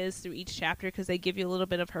she is through each chapter, because they give you a little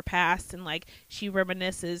bit of her past and like she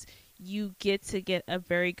reminisces, you get a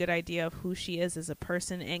very good idea of who she is as a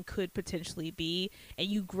person and could potentially be, and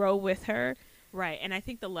you grow with her. Right. And I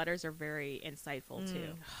think the letters are very insightful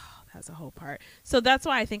too. That's a whole part. So that's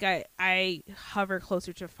why I think I hover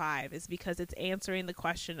closer to 5, is because it's answering the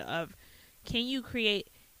question of, can you create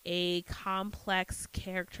a complex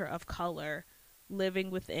character of color living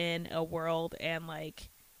within a world and like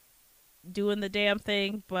doing the damn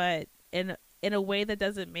thing, but in a way that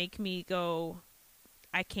doesn't make me go,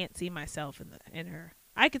 I can't see myself in her.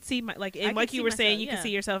 I could see my, like, and like you were saying, you can see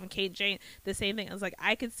yourself in Kate and Jane. The same thing. I was like,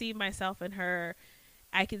 I could see myself in her.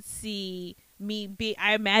 I could see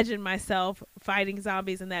I imagine myself fighting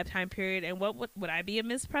zombies in that time period. And what would I be, a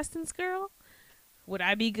Miss Preston's girl? Would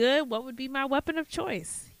I be good? What would be my weapon of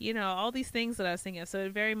choice? You know, all these things that I was thinking of. So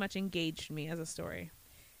it very much engaged me as a story.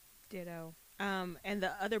 Ditto. And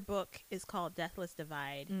the other book is called Deathless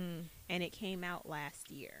Divide, and it came out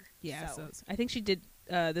last year. Yeah, so I think she did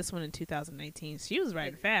this one in 2019. She was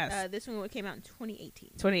writing fast. This one came out in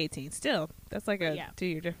 2018. 2018. Still, that's like a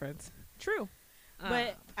 2-year difference. True.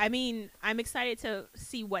 But, I mean, I'm excited to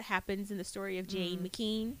see what happens in the story of Jane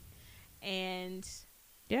McKean. And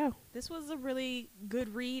yeah, this was a really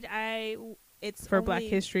good read. It's for Black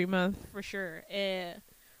History Month. For sure.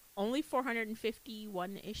 only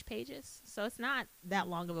 451-ish pages, so it's not that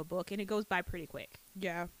long of a book, and it goes by pretty quick.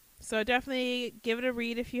 Yeah. So definitely give it a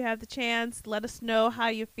read if you have the chance. Let us know how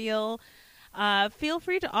you feel. Feel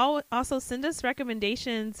free to also send us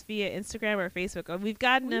recommendations via Instagram or Facebook. We've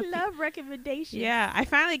gotten We love recommendations. Yeah, I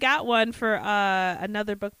finally got one for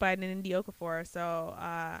another book by Nindi Okafor. So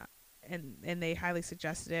and they highly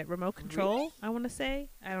suggested it. Remote Control, Really? I want to say.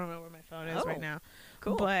 I don't know where my phone is right now.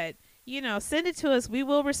 Cool. But send it to us. We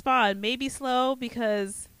will respond. Maybe slow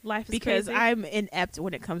because life is crazy. I'm inept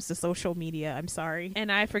when it comes to social media. I'm sorry.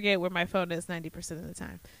 And I forget where my phone is 90% of the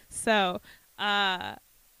time. So,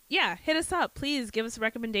 yeah, hit us up. Please give us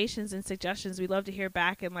recommendations and suggestions. We love to hear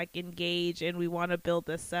back and engage, and we want to build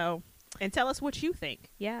this. So, and tell us what you think.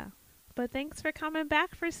 Yeah. But thanks for coming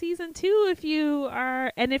back for season 2 if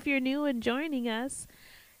you're new and joining us.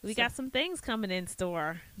 We got some things coming in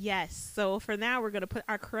store. Yes. So for now, we're going to put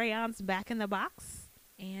our crayons back in the box.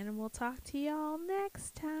 And we'll talk to y'all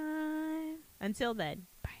next time. Until then,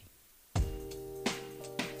 bye.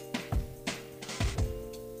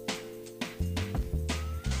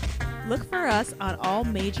 Look for us on all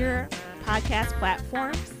major podcast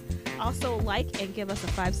platforms. Also, like and give us a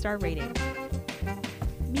 5-star rating.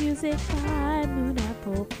 Music by Moon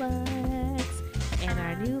Apple Plex. And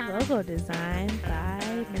our new logo design by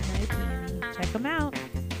Midnight Peony. Check them out.